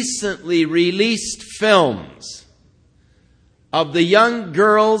recently released films of the young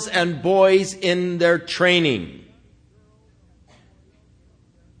girls and boys in their training.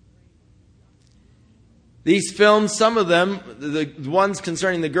 These films, some of them, the ones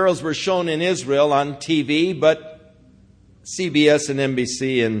concerning the girls, were shown in Israel on TV, but CBS and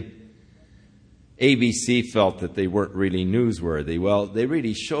NBC and ABC felt that they weren't really newsworthy. Well, they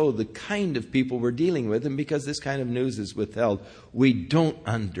really show the kind of people we're dealing with, and because this kind of news is withheld, we don't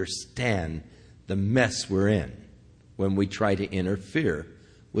understand the mess we're in when we try to interfere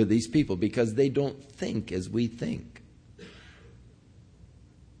with these people, because they don't think as we think.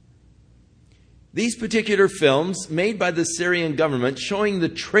 These particular films made by the Syrian government showing the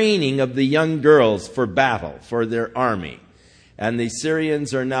training of the young girls for battle, for their army. And the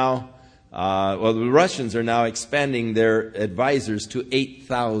Syrians are now, the Russians are now expanding their advisors to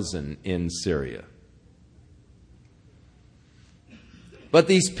 8,000 in Syria. But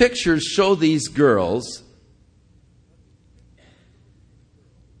these pictures show these girls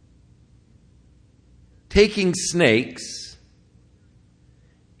taking snakes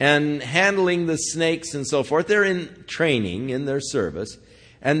and handling the snakes and so forth. They're in training in their service.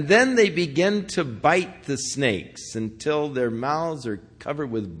 And then they begin to bite the snakes until their mouths are covered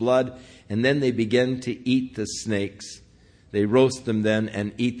with blood. And then they begin to eat the snakes. They roast them then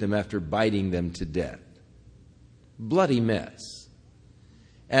and eat them after biting them to death. Bloody mess.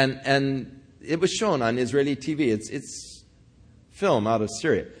 And it was shown on Israeli TV. It's film out of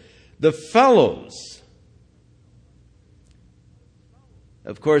Syria. The fellows,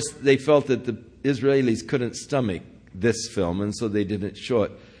 of course, they felt that the Israelis couldn't stomach this film, and so they didn't show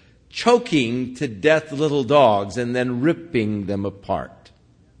it. Choking to death little dogs and then ripping them apart.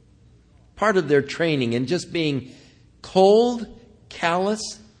 Part of their training in just being cold,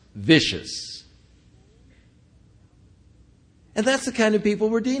 callous, vicious. And that's the kind of people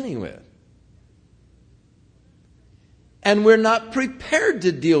we're dealing with. And we're not prepared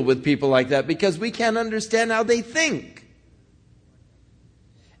to deal with people like that because we can't understand how they think.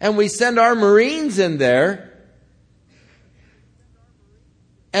 And we send our Marines in there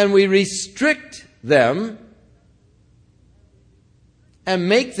and we restrict them and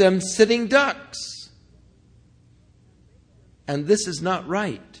make them sitting ducks. And this is not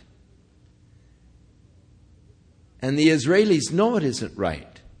right. And the Israelis know it isn't right.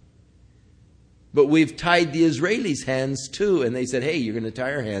 But we've tied the Israelis' hands too. And they said, hey, you're going to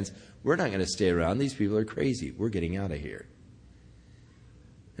tie our hands. We're not going to stay around. These people are crazy. We're getting out of here.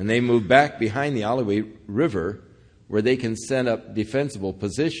 And they moved back behind the Allegheny River where they can set up defensible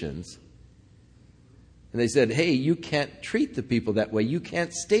positions. And they said, hey, you can't treat the people that way. You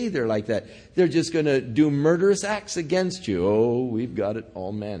can't stay there like that. They're just going to do murderous acts against you. Oh, we've got it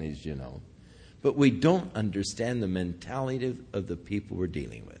all managed, you know. But we don't understand the mentality of the people we're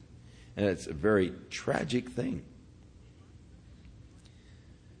dealing with. And it's a very tragic thing.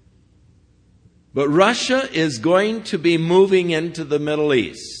 But Russia is going to be moving into the Middle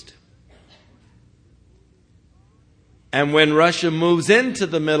East. And when Russia moves into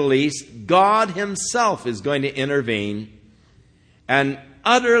the Middle East, God himself is going to intervene and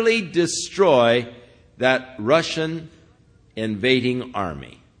utterly destroy that Russian invading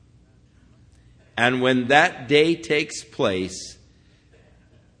army. And when that day takes place,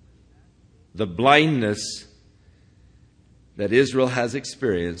 the blindness that Israel has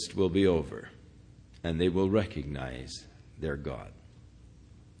experienced will be over, and they will recognize their God.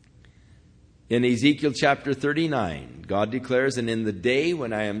 In Ezekiel chapter 39, God declares, and in the day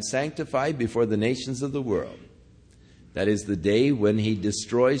when I am sanctified before the nations of the world, that is the day when he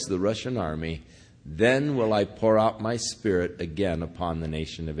destroys the Russian army, then will I pour out my Spirit again upon the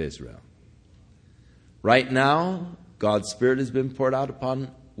nation of Israel. Right now, God's Spirit has been poured out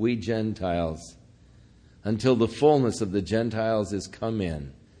upon we Gentiles until the fullness of the Gentiles is come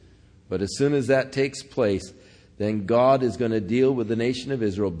in. But as soon as that takes place, then God is going to deal with the nation of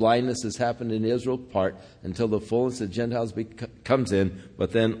Israel. Blindness has happened in Israel's part until the fullness of the Gentiles comes in,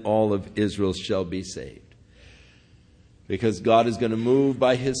 but then all of Israel shall be saved. Because God is going to move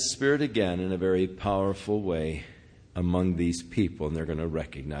by his Spirit again in a very powerful way among these people, and they're going to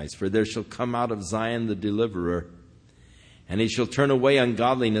recognize, for there shall come out of Zion the deliverer, and he shall turn away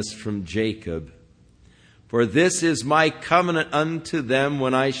ungodliness from Jacob. For this is my covenant unto them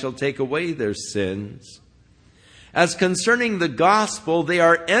when I shall take away their sins. As concerning the gospel, they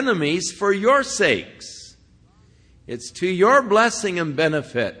are enemies for your sakes. It's to your blessing and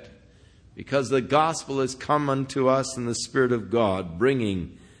benefit, because the gospel has come unto us in the Spirit of God,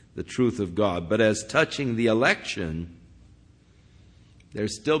 bringing the truth of God. But as touching the election, they're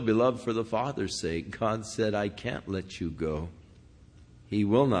still beloved for the Father's sake. God said, I can't let you go. He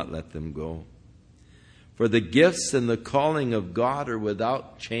will not let them go. For the gifts and the calling of God are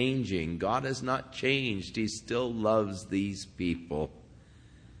without changing. God has not changed. He still loves these people.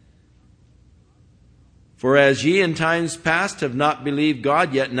 For as ye in times past have not believed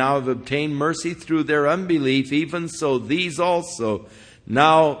God, yet now have obtained mercy through their unbelief, even so these also,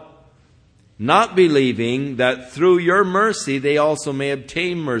 now not believing, that through your mercy they also may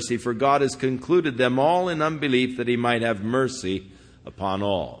obtain mercy. For God has concluded them all in unbelief, that he might have mercy upon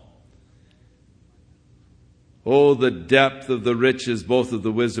all. Oh, the depth of the riches, both of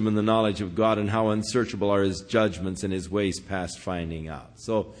the wisdom and the knowledge of God, and how unsearchable are his judgments and his ways past finding out.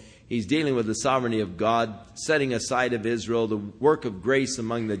 So he's dealing with the sovereignty of God, setting aside of Israel, the work of grace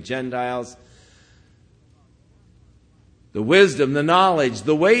among the Gentiles, the wisdom, the knowledge,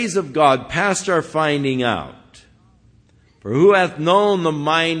 the ways of God past our finding out. For who hath known the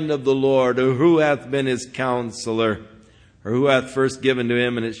mind of the Lord, or who hath been his counselor? Or who hath first given to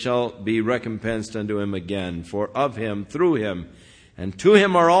him, and it shall be recompensed unto him again? For of him, through him, and to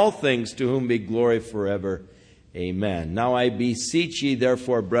him are all things, to whom be glory forever. Amen. Now I beseech ye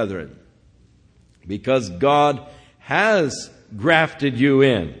therefore, brethren, because God has grafted you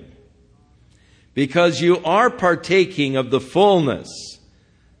in, because you are partaking of the fullness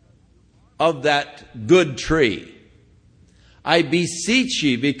of that good tree. I beseech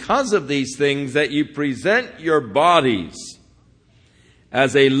ye, because of these things, that you present your bodies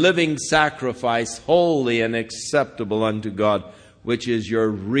as a living sacrifice, holy and acceptable unto God, which is your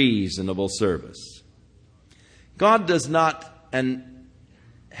reasonable service. God does not and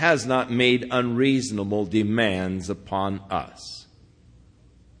has not made unreasonable demands upon us.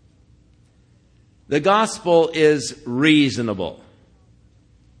 The gospel is reasonable.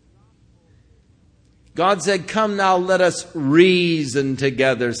 God said, "Come now, let us reason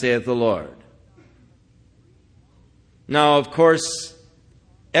together, saith the Lord." Now, of course,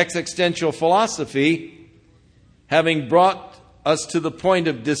 existential philosophy, having brought us to the point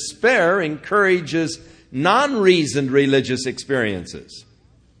of despair, encourages non-reasoned religious experiences.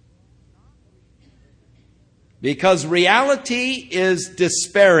 Because reality is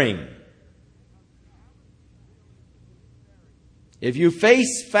despairing. If you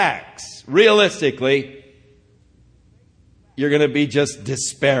face facts realistically, you're going to be just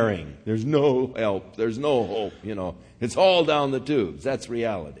despairing. There's no help. There's no hope. It's all down the tubes. That's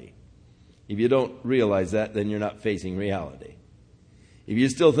reality. If you don't realize that, then you're not facing reality. If you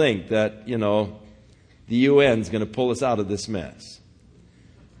still think that, the UN's going to pull us out of this mess,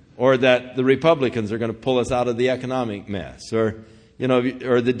 or that the Republicans are going to pull us out of the economic mess, or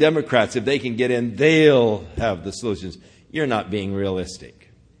the Democrats, if they can get in, they'll have the solutions. You're not being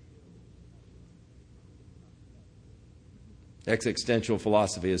realistic. Existential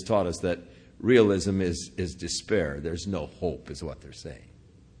philosophy has taught us that realism is despair. There's no hope, is what they're saying.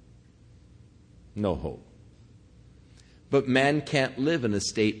 No hope. But man can't live in a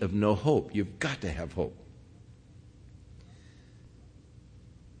state of no hope. You've got to have hope.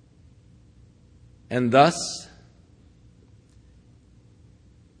 And thus,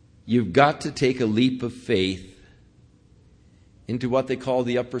 you've got to take a leap of faith into what they call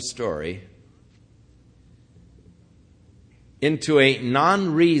the upper story, into a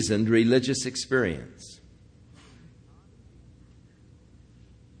non-reasoned religious experience.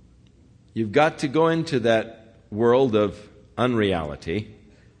 You've got to go into that world of unreality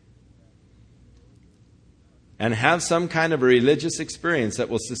and have some kind of a religious experience that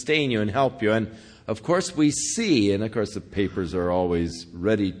will sustain you and help you. And of course we see, and of course the papers are always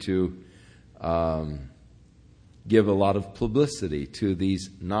ready to give a lot of publicity to these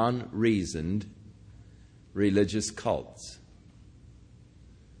non-reasoned religious cults.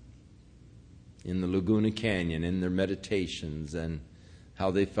 In the Laguna Canyon, in their meditations, and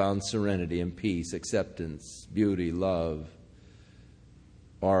how they found serenity and peace, acceptance, beauty, love,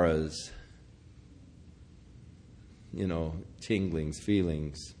 auras, tinglings,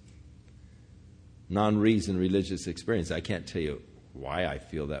 feelings, non-reasoned religious experience. I can't tell you why I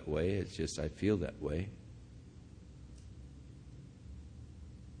feel that way. It's just I feel that way.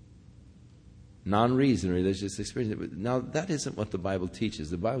 Non-reasoned religious experience. Now, that isn't what the Bible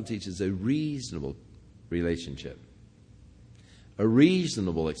teaches. The Bible teaches a reasonable relationship. A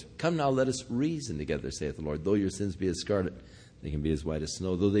reasonable. Come now, let us reason together, saith the Lord. Though your sins be as scarlet, they can be as white as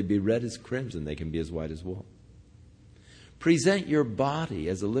snow. Though they be red as crimson, they can be as white as wool. Present your body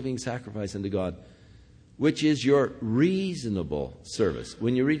as a living sacrifice unto God, which is your reasonable service.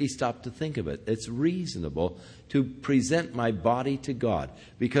 When you really stop to think of it, it's reasonable to present my body to God.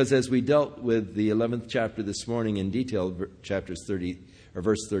 Because as we dealt with the 11th chapter this morning in detail,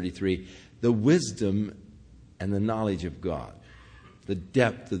 verse 33, the wisdom and the knowledge of God, the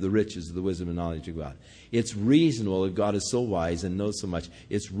depth of the riches of the wisdom and knowledge of God. It's reasonable, if God is so wise and knows so much,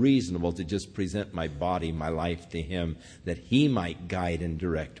 it's reasonable to just present my body, my life to Him, that He might guide and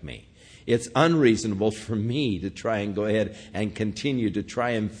direct me. It's unreasonable for me to try and go ahead and continue to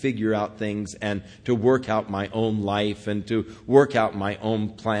try and figure out things and to work out my own life and to work out my own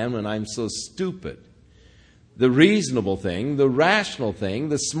plan when I'm so stupid. The reasonable thing, the rational thing,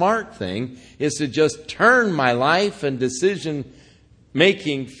 the smart thing is to just turn my life and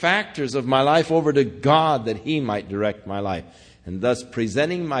decision-making factors of my life over to God that He might direct my life. And thus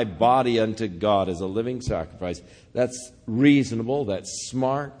presenting my body unto God as a living sacrifice, that's reasonable, that's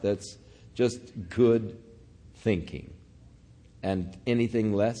smart, that's just good thinking. And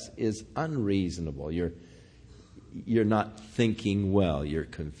anything less is unreasonable. You're not thinking well. You're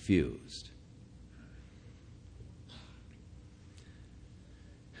confused.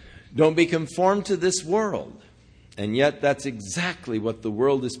 Don't be conformed to this world. And yet that's exactly what the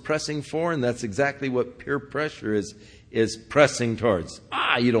world is pressing for, and that's exactly what peer pressure is pressing towards.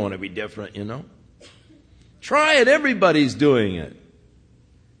 You don't want to be different, Try it. Everybody's doing it.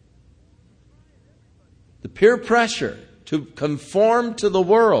 The peer pressure to conform to the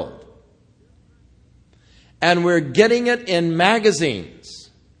world. And we're getting it in magazines.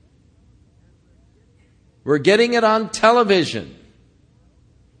 We're getting it on television.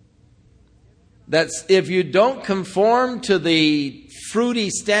 That's if you don't conform to the fruity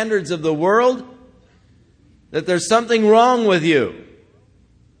standards of the world, that there's something wrong with you.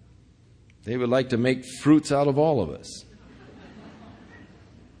 They would like to make fruits out of all of us.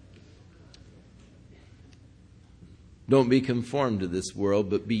 Don't be conformed to this world,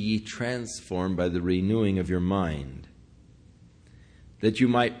 but be ye transformed by the renewing of your mind, that you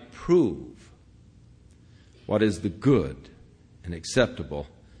might prove what is the good and acceptable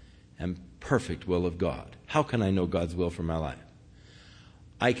and perfect will of God. How can I know God's will for my life?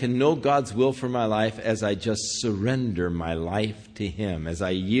 I can know God's will for my life as I just surrender my life to Him, as I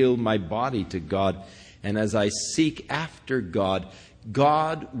yield my body to God, and as I seek after God.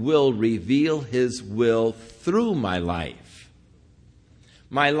 God will reveal His will through my life.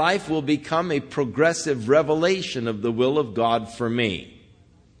 My life will become a progressive revelation of the will of God for me.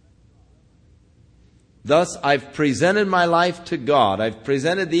 Thus, I've presented my life to God. I've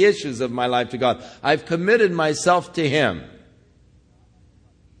presented the issues of my life to God. I've committed myself to Him.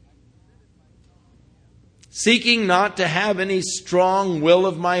 Seeking not to have any strong will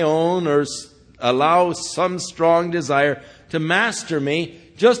of my own or allow some strong desire to master me,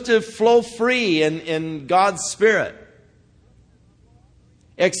 just to flow free in God's Spirit.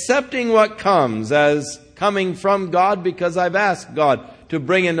 Accepting what comes as coming from God because I've asked God to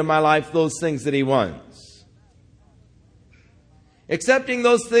bring into my life those things that He wants. Accepting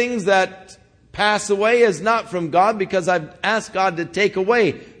those things that pass away as not from God because I've asked God to take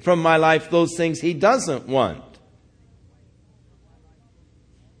away from my life those things He doesn't want.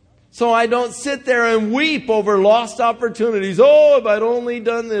 So I don't sit there and weep over lost opportunities. Oh, if I'd only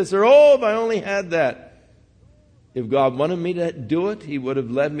done this, or oh, if I only had that. If God wanted me to do it, He would have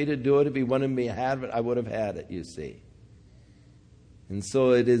led me to do it. If He wanted me to have it, I would have had it, you see. And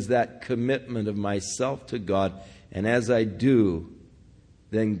so it is that commitment of myself to God. And as I do,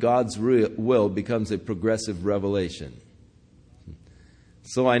 then God's will becomes a progressive revelation.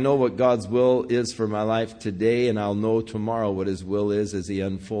 So I know what God's will is for my life today, and I'll know tomorrow what His will is as He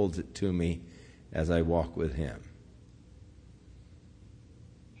unfolds it to me as I walk with Him.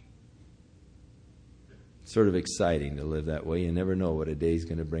 Sort of exciting to live that way. You never know what a day's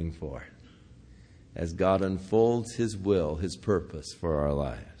going to bring forth as God unfolds His will, His purpose for our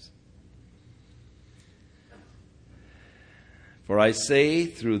lives. For I say,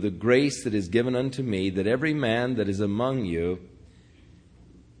 through the grace that is given unto me, that every man that is among you,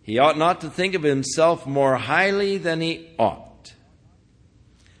 he ought not to think of himself more highly than he ought,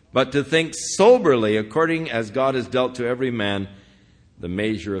 but to think soberly according as God has dealt to every man the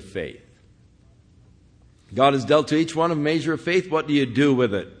measure of faith. God has dealt to each one a measure of faith. What do you do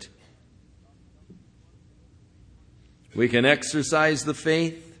with it? We can exercise the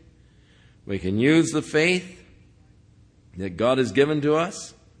faith. We can use the faith that God has given to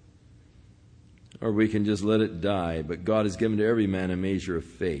us. Or we can just let it die. But God has given to every man a measure of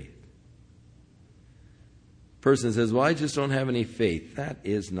faith. Person says, well, I just don't have any faith. That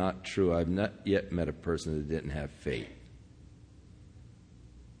is not true. I've not yet met a person that didn't have faith.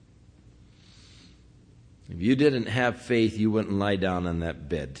 If you didn't have faith, you wouldn't lie down on that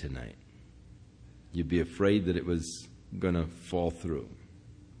bed tonight. You'd be afraid that it was going to fall through.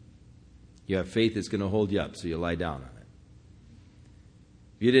 You have faith that's going to hold you up, so you lie down on it.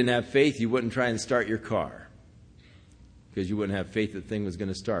 If you didn't have faith, you wouldn't try and start your car, because you wouldn't have faith that the thing was going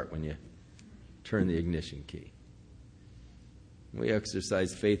to start when you turn the ignition key. We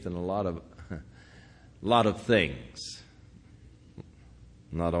exercise faith in a lot of things,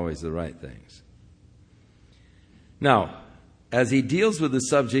 not always the right things. Now, as he deals with the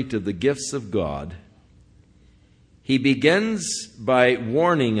subject of the gifts of God, he begins by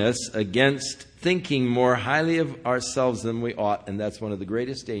warning us against thinking more highly of ourselves than we ought, and that's one of the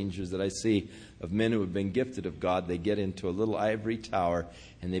greatest dangers that I see of men who have been gifted of God. They get into a little ivory tower,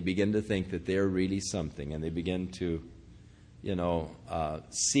 and they begin to think that they're really something, and they begin to,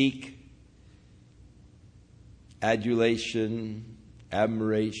 seek adulation,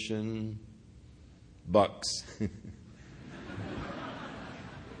 admiration, bucks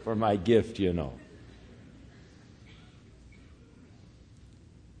for my gift,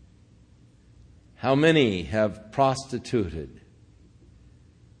 How many have prostituted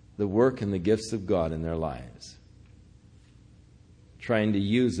the work and the gifts of God in their lives, trying to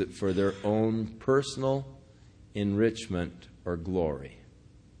use it for their own personal enrichment or glory?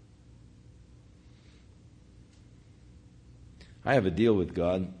 I have a deal with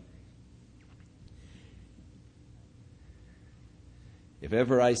God. If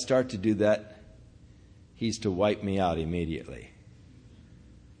ever I start to do that, He's to wipe me out immediately.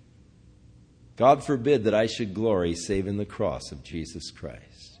 God forbid that I should glory save in the cross of Jesus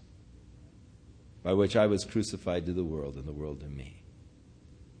Christ, by which I was crucified to the world and the world to me.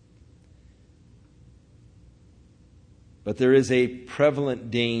 But there is a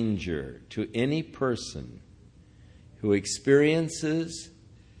prevalent danger to any person who experiences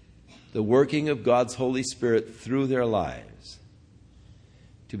the working of God's Holy Spirit through their lives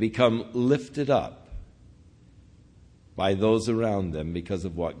to become lifted up by those around them because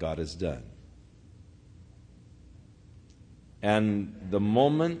of what God has done. And the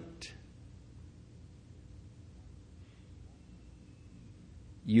moment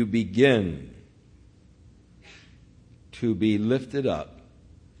you begin to be lifted up,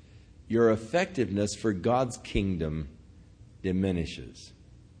 your effectiveness for God's kingdom diminishes.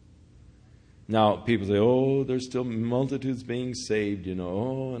 Now, people say, oh, there's still multitudes being saved, and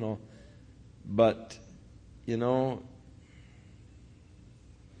all. But,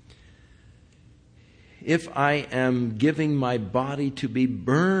 if I am giving my body to be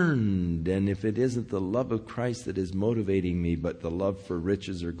burned, and if it isn't the love of Christ that is motivating me, but the love for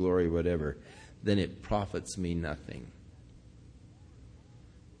riches or glory, whatever, then it profits me nothing.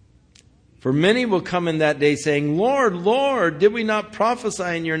 For many will come in that day saying, Lord, Lord, did we not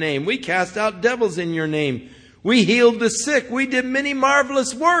prophesy in your name? We cast out devils in your name. We healed the sick. We did many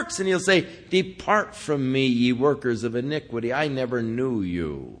marvelous works. And He'll say, depart from me, ye workers of iniquity. I never knew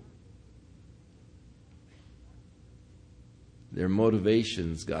you. Their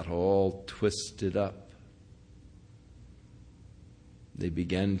motivations got all twisted up. They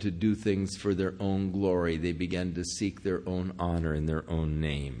began to do things for their own glory. They began to seek their own honor in their own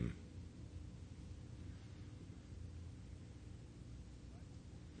name.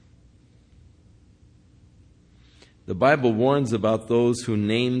 The Bible warns about those who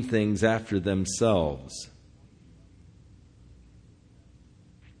name things after themselves.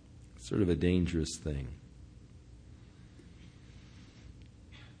 It's sort of a dangerous thing.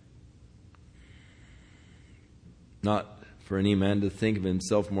 Not for any man to think of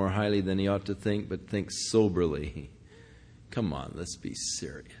himself more highly than he ought to think, but think soberly. Come on, let's be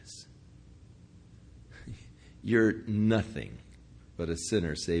serious. You're nothing but a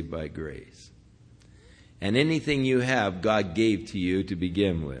sinner saved by grace. And anything you have, God gave to you to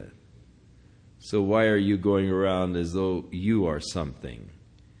begin with. So why are you going around as though you are something?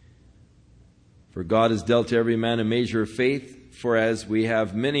 For God has dealt to every man a measure of faith. For as we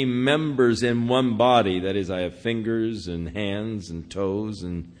have many members in one body, that is, I have fingers and hands and toes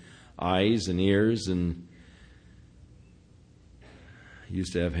and eyes and ears, and I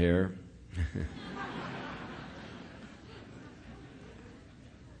used to have hair.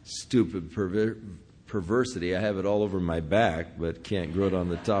 Stupid perversity. I have it all over my back, but can't grow it on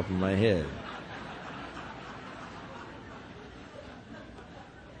the top of my head.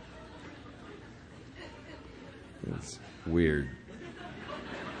 It's weird.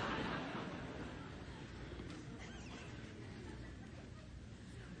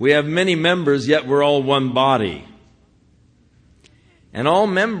 We have many members, yet we're all one body. And all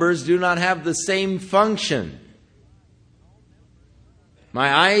members do not have the same function.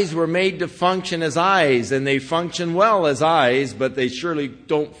 My eyes were made to function as eyes, and they function well as eyes, but they surely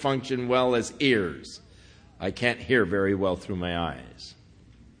don't function well as ears. I can't hear very well through my eyes.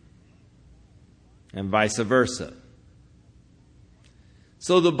 And vice versa.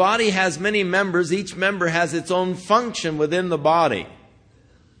 So the body has many members. Each member has its own function within the body.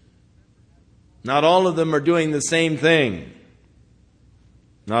 Not all of them are doing the same thing.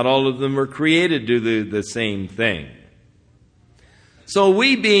 Not all of them were created to do the same thing. So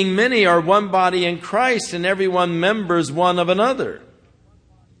we, being many, are one body in Christ, and every one members one of another.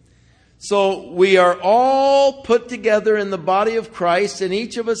 So we are all put together in the body of Christ, and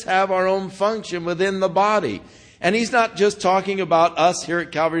each of us have our own function within the body. And he's not just talking about us here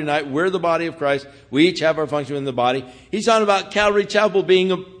at Calvary tonight. We're the body of Christ. We each have our function in the body. He's talking about Calvary Chapel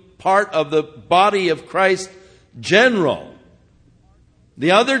being a part of the body of Christ general.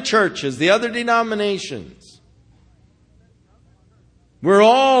 The other churches, the other denominations. We're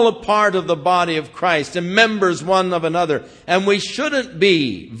all a part of the body of Christ and members one of another. And we shouldn't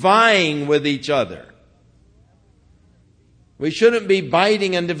be vying with each other. We shouldn't be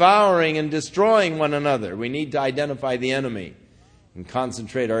biting and devouring and destroying one another. We need to identify the enemy and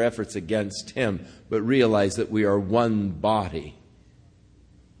concentrate our efforts against him, but realize that we are one body,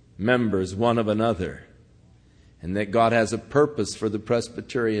 members one of another, and that God has a purpose for the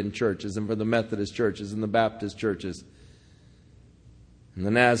Presbyterian churches and for the Methodist churches and the Baptist churches. and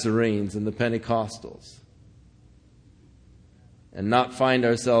the Nazarenes and the Pentecostals, and not find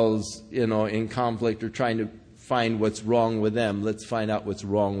ourselves, in conflict or trying to find what's wrong with them. Let's find out what's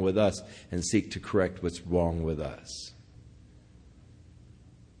wrong with us and seek to correct what's wrong with us.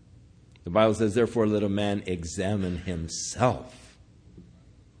 The Bible says, therefore, let a man examine himself.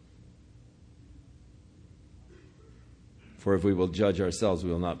 For if we will judge ourselves,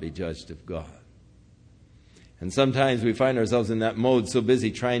 we will not be judged of God. And sometimes we find ourselves in that mode, so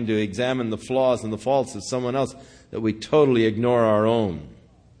busy trying to examine the flaws and the faults of someone else, that we totally ignore our own.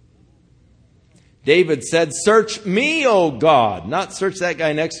 David said, search me, O God. Not search that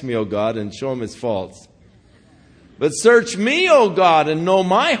guy next to me, O God, and show him his faults. But search me, O God, and know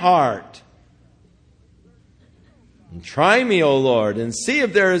my heart. And try me, O Lord, and see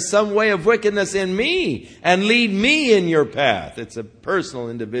if there is some way of wickedness in me, and lead me in your path. It's a personal,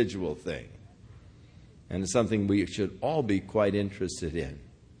 individual thing. And it's something we should all be quite interested in.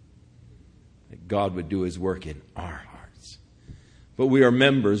 That God would do His work in our hearts. But we are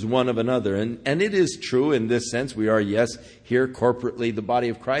members one of another. And it is true in this sense. We are, yes, here corporately the body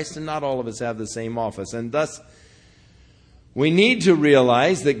of Christ, and not all of us have the same office. And thus, we need to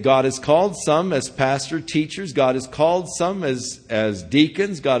realize that God has called some as pastor teachers. God has called some as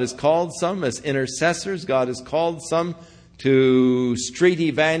deacons. God has called some as intercessors. God has called some to street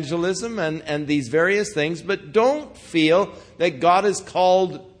evangelism and these various things. But don't feel that God has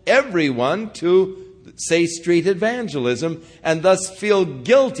called everyone to, say, street evangelism, and thus feel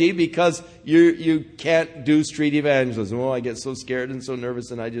guilty because you can't do street evangelism. Oh, I get so scared and so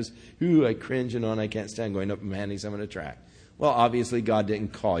nervous, and I cringe and I can't stand going up and handing someone a tract. Well, obviously God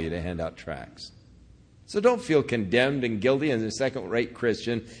didn't call you to hand out tracts. So don't feel condemned and guilty and a second-rate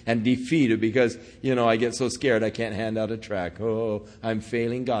Christian and defeated because, I get so scared I can't hand out a tract. Oh, I'm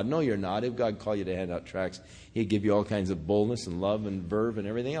failing God. No, you're not. If God called you to hand out tracts, He'd give you all kinds of boldness and love and verve and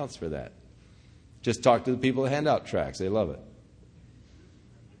everything else for that. Just talk to the people that hand out tracts. They love it.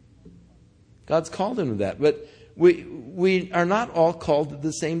 God's called them to that. But we are not all called to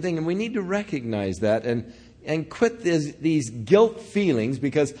the same thing, and we need to recognize that and quit these guilt feelings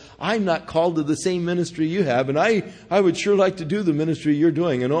because I'm not called to the same ministry you have, and I would sure like to do the ministry you're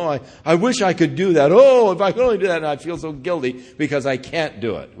doing, and I wish I could do that. Oh, if I could only do that, and I feel so guilty because I can't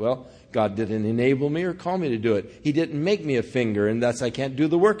do it. Well, God didn't enable me or call me to do it. He didn't make me a finger, and thus I can't do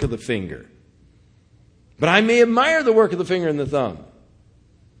the work of the finger. But I may admire the work of the finger and the thumb.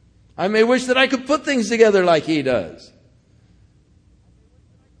 I may wish that I could put things together like He does.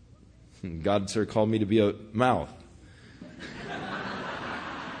 God, sir, called me to be a mouth.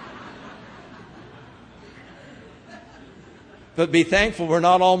 But be thankful we're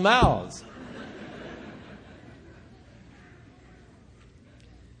not all mouths.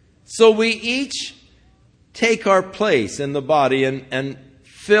 So we each take our place in the body and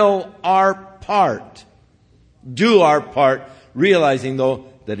fill our part. Do our part, realizing, though,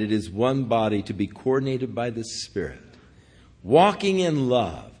 that it is one body to be coordinated by the Spirit. Walking in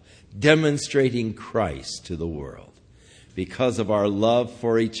love. Demonstrating Christ to the world because of our love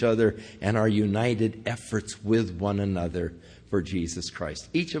for each other and our united efforts with one another for Jesus Christ.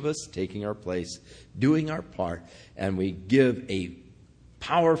 Each of us taking our place, doing our part, and we give a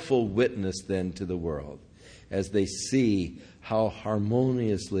powerful witness then to the world as they see how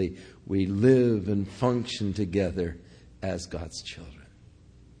harmoniously we live and function together as God's children.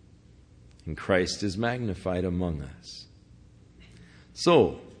 And Christ is magnified among us.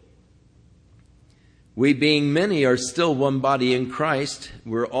 So, we being many are still one body in Christ.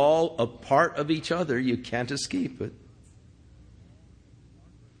 We're all a part of each other. You can't escape it.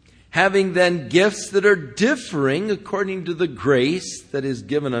 Having then gifts that are differing according to the grace that is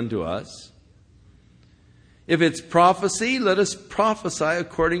given unto us. If it's prophecy, let us prophesy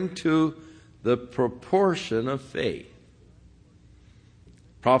according to the proportion of faith.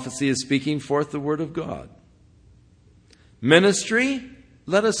 Prophecy is speaking forth the word of God. Ministry,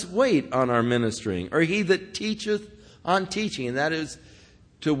 let us wait on our ministering, or he that teacheth on teaching, and that is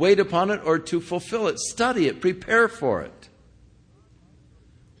to wait upon it or to fulfill it, study it, prepare for it,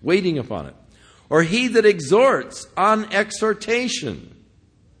 waiting upon it. Or he that exhorts on exhortation.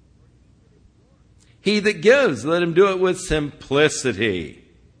 He that gives, let him do it with simplicity.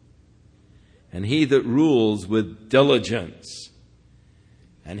 And he that rules with diligence.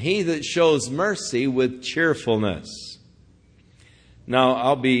 And he that shows mercy with cheerfulness.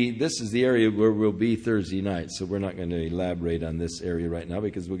 Now, this is the area where we'll be Thursday night, so we're not going to elaborate on this area right now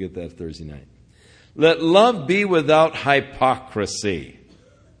because we'll get that Thursday night. Let love be without hypocrisy,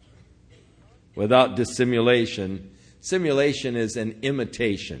 without dissimulation. Simulation is an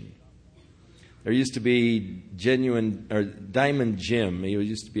imitation. There used to be Diamond Jim. He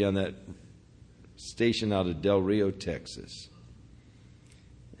used to be on that station out of Del Rio, Texas.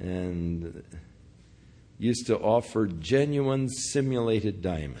 And used to offer genuine simulated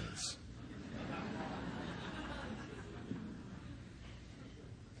diamonds.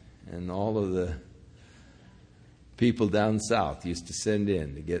 And all of the people down south used to send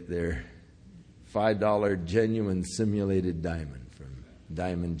in to get their $5 genuine simulated diamond from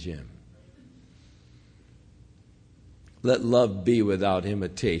Diamond Jim. Let love be without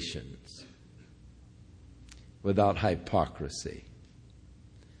imitations, without hypocrisy,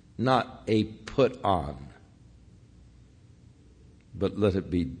 not a put on, but let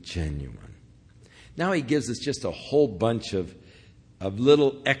it be genuine. Now he gives us just a whole bunch of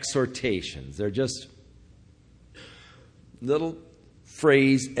little exhortations. They're just little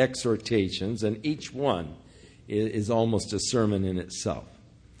phrase exhortations, and each one is almost a sermon in itself.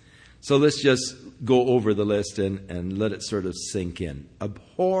 So let's just go over the list and let it sort of sink in.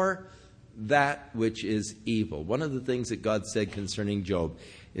 Abhor that which is evil. One of the things that God said concerning Job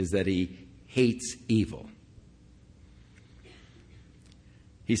is that he hates evil.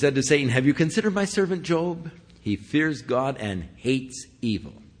 He said to Satan, "Have you considered my servant Job? He fears God and hates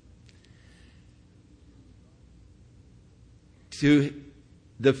evil."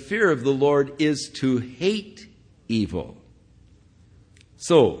 The fear of the Lord is to hate evil.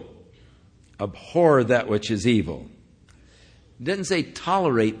 So, abhor that which is evil. It didn't say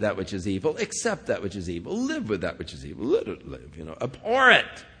tolerate that which is evil, accept that which is evil, live with that which is evil, let it live, abhor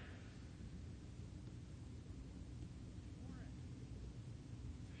it.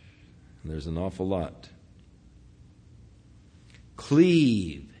 And there's an awful lot.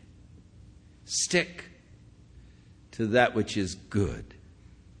 Cleave, stick to that which is good.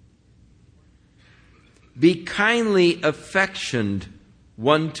 Be kindly affectioned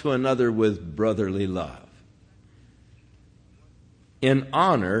one to another with brotherly love. In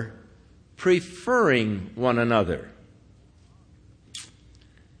honor, preferring one another.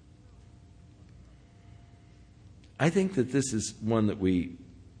 I think that this is one that we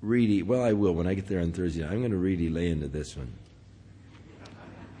really, well, I will when I get there on Thursday. I'm going to really lay into this one.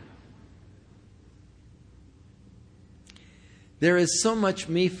 There is so much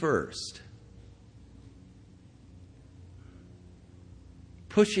me first.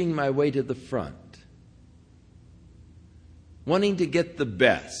 Pushing my way to the front. Wanting to get the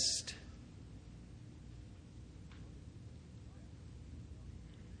best.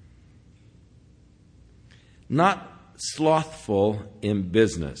 Not slothful in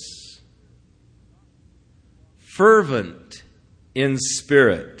business. Fervent in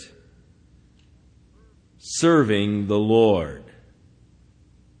spirit. Serving the Lord.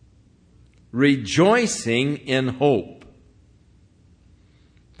 Rejoicing in hope.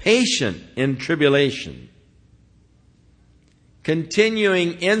 Patient in tribulation.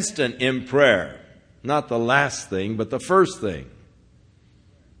 Continuing instant in prayer. Not the last thing, but the first thing.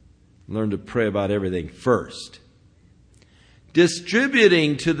 Learn to pray about everything first.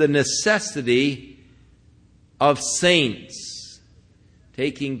 Distributing to the necessity of saints.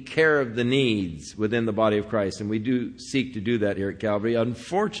 Taking care of the needs within the body of Christ. And we do seek to do that here at Calvary.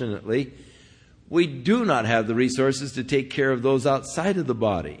 Unfortunately, we do not have the resources to take care of those outside of the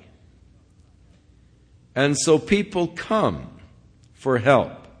body. And so people come for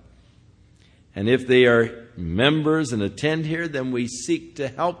help. And if they are members and attend here, then we seek to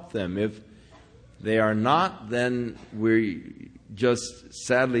help them. If they are not, then we just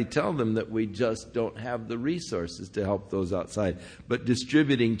sadly tell them that we just don't have the resources to help those outside. But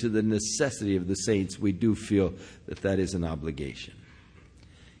distributing to the necessity of the saints, we do feel that that is an obligation.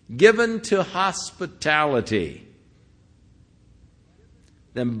 Given to hospitality.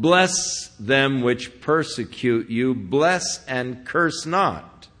 Then bless them which persecute you. Bless and curse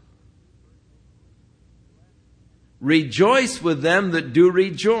not. Rejoice with them that do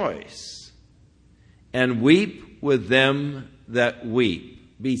rejoice. And weep with them that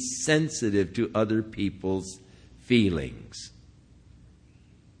weep. Be sensitive to other people's feelings.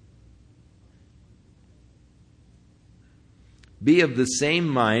 Be of the same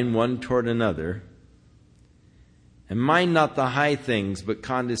mind one toward another, and mind not the high things, but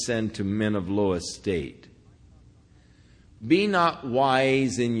condescend to men of low estate. Be not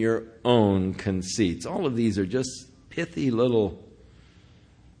wise in your own conceits. All of these are just pithy little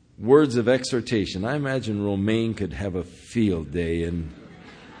words of exhortation. I imagine Romaine could have a field day in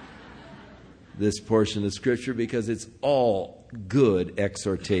this portion of Scripture because it's all good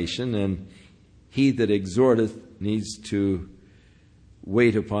exhortation, and he that exhorteth needs to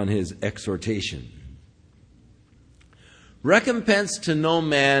wait upon his exhortation. Recompense to no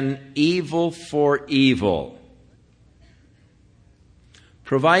man evil for evil.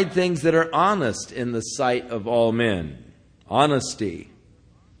 Provide things that are honest in the sight of all men. Honesty,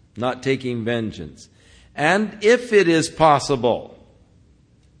 not taking vengeance. And if it is possible,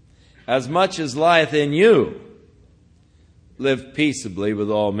 as much as lieth in you, live peaceably with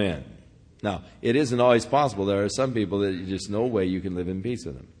all men. Now, it isn't always possible. There are some people that just no way you can live in peace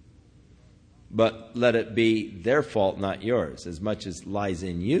with them. But let it be their fault, not yours. As much as lies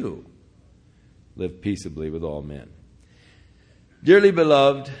in you, live peaceably with all men. Dearly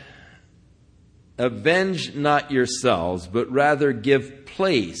beloved, avenge not yourselves, but rather give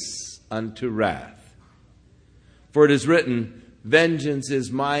place unto wrath. For it is written, vengeance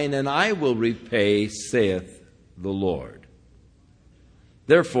is mine, and I will repay, saith the Lord.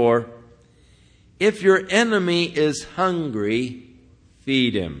 Therefore, if your enemy is hungry,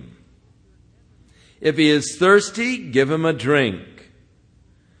 feed him. If he is thirsty, give him a drink.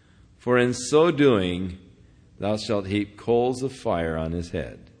 For in so doing, thou shalt heap coals of fire on his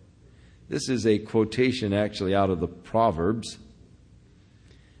head. This is a quotation actually out of the Proverbs.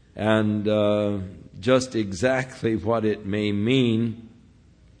 And just exactly what it may mean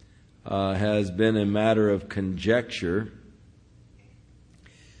has been a matter of conjecture.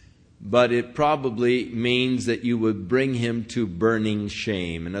 But it probably means that you would bring him to burning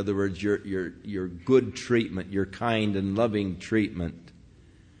shame. In other words, your good treatment, your kind and loving treatment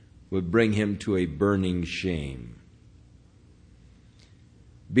would bring him to a burning shame.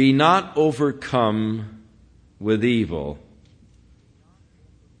 Be not overcome with evil,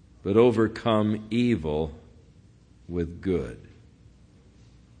 but overcome evil with good.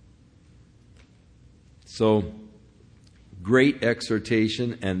 So, great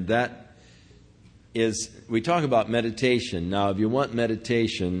exhortation, and that is, we talk about meditation. Now, if you want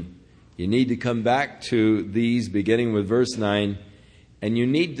meditation, you need to come back to these, beginning with verse 9, and you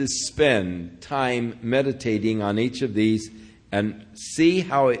need to spend time meditating on each of these and see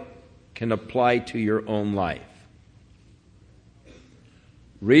how it can apply to your own life.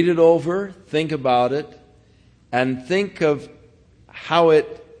 Read it over, think about it, and think of how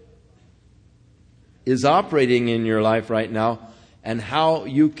it is operating in your life right now and how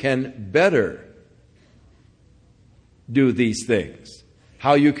you can better do these things.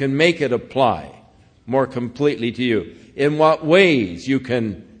 How you can make it apply more completely to you. In what ways you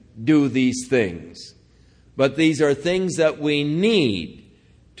can do these things. But these are things that we need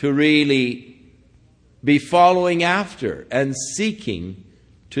to really be following after and seeking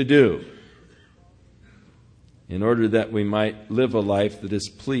to do in order that we might live a life that is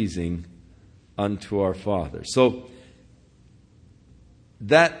pleasing unto our Father. So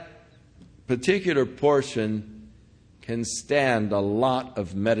that particular portion can stand a lot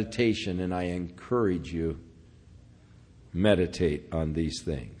of meditation, and I encourage you, meditate on these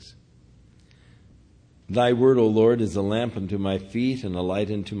things. Thy word, O Lord, is a lamp unto my feet and a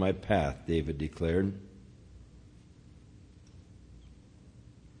light unto my path, David declared.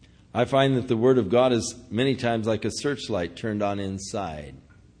 I find that the word of God is many times like a searchlight turned on inside,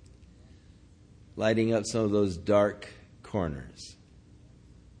 lighting up some of those dark corners.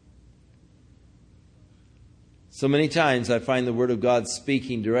 So many times I find the word of God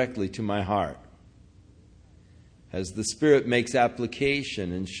speaking directly to my heart as the Spirit makes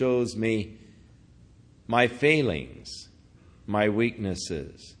application and shows me my failings, my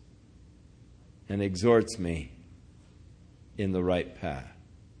weaknesses, and exhorts me in the right path.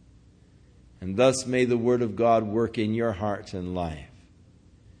 And thus may the word of God work in your heart and life,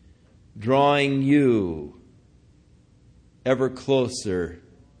 drawing you ever closer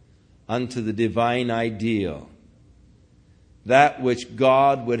unto the divine ideal, that which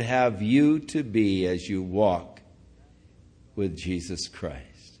God would have you to be as you walk with Jesus Christ.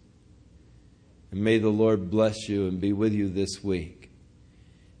 And may the Lord bless you and be with you this week.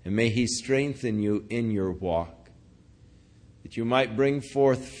 And may He strengthen you in your walk, that you might bring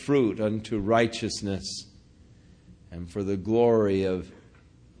forth fruit unto righteousness and for the glory of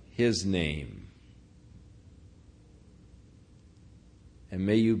His name. And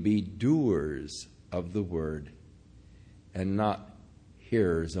may you be doers of the word and not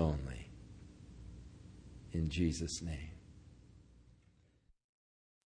hearers only. In Jesus' name.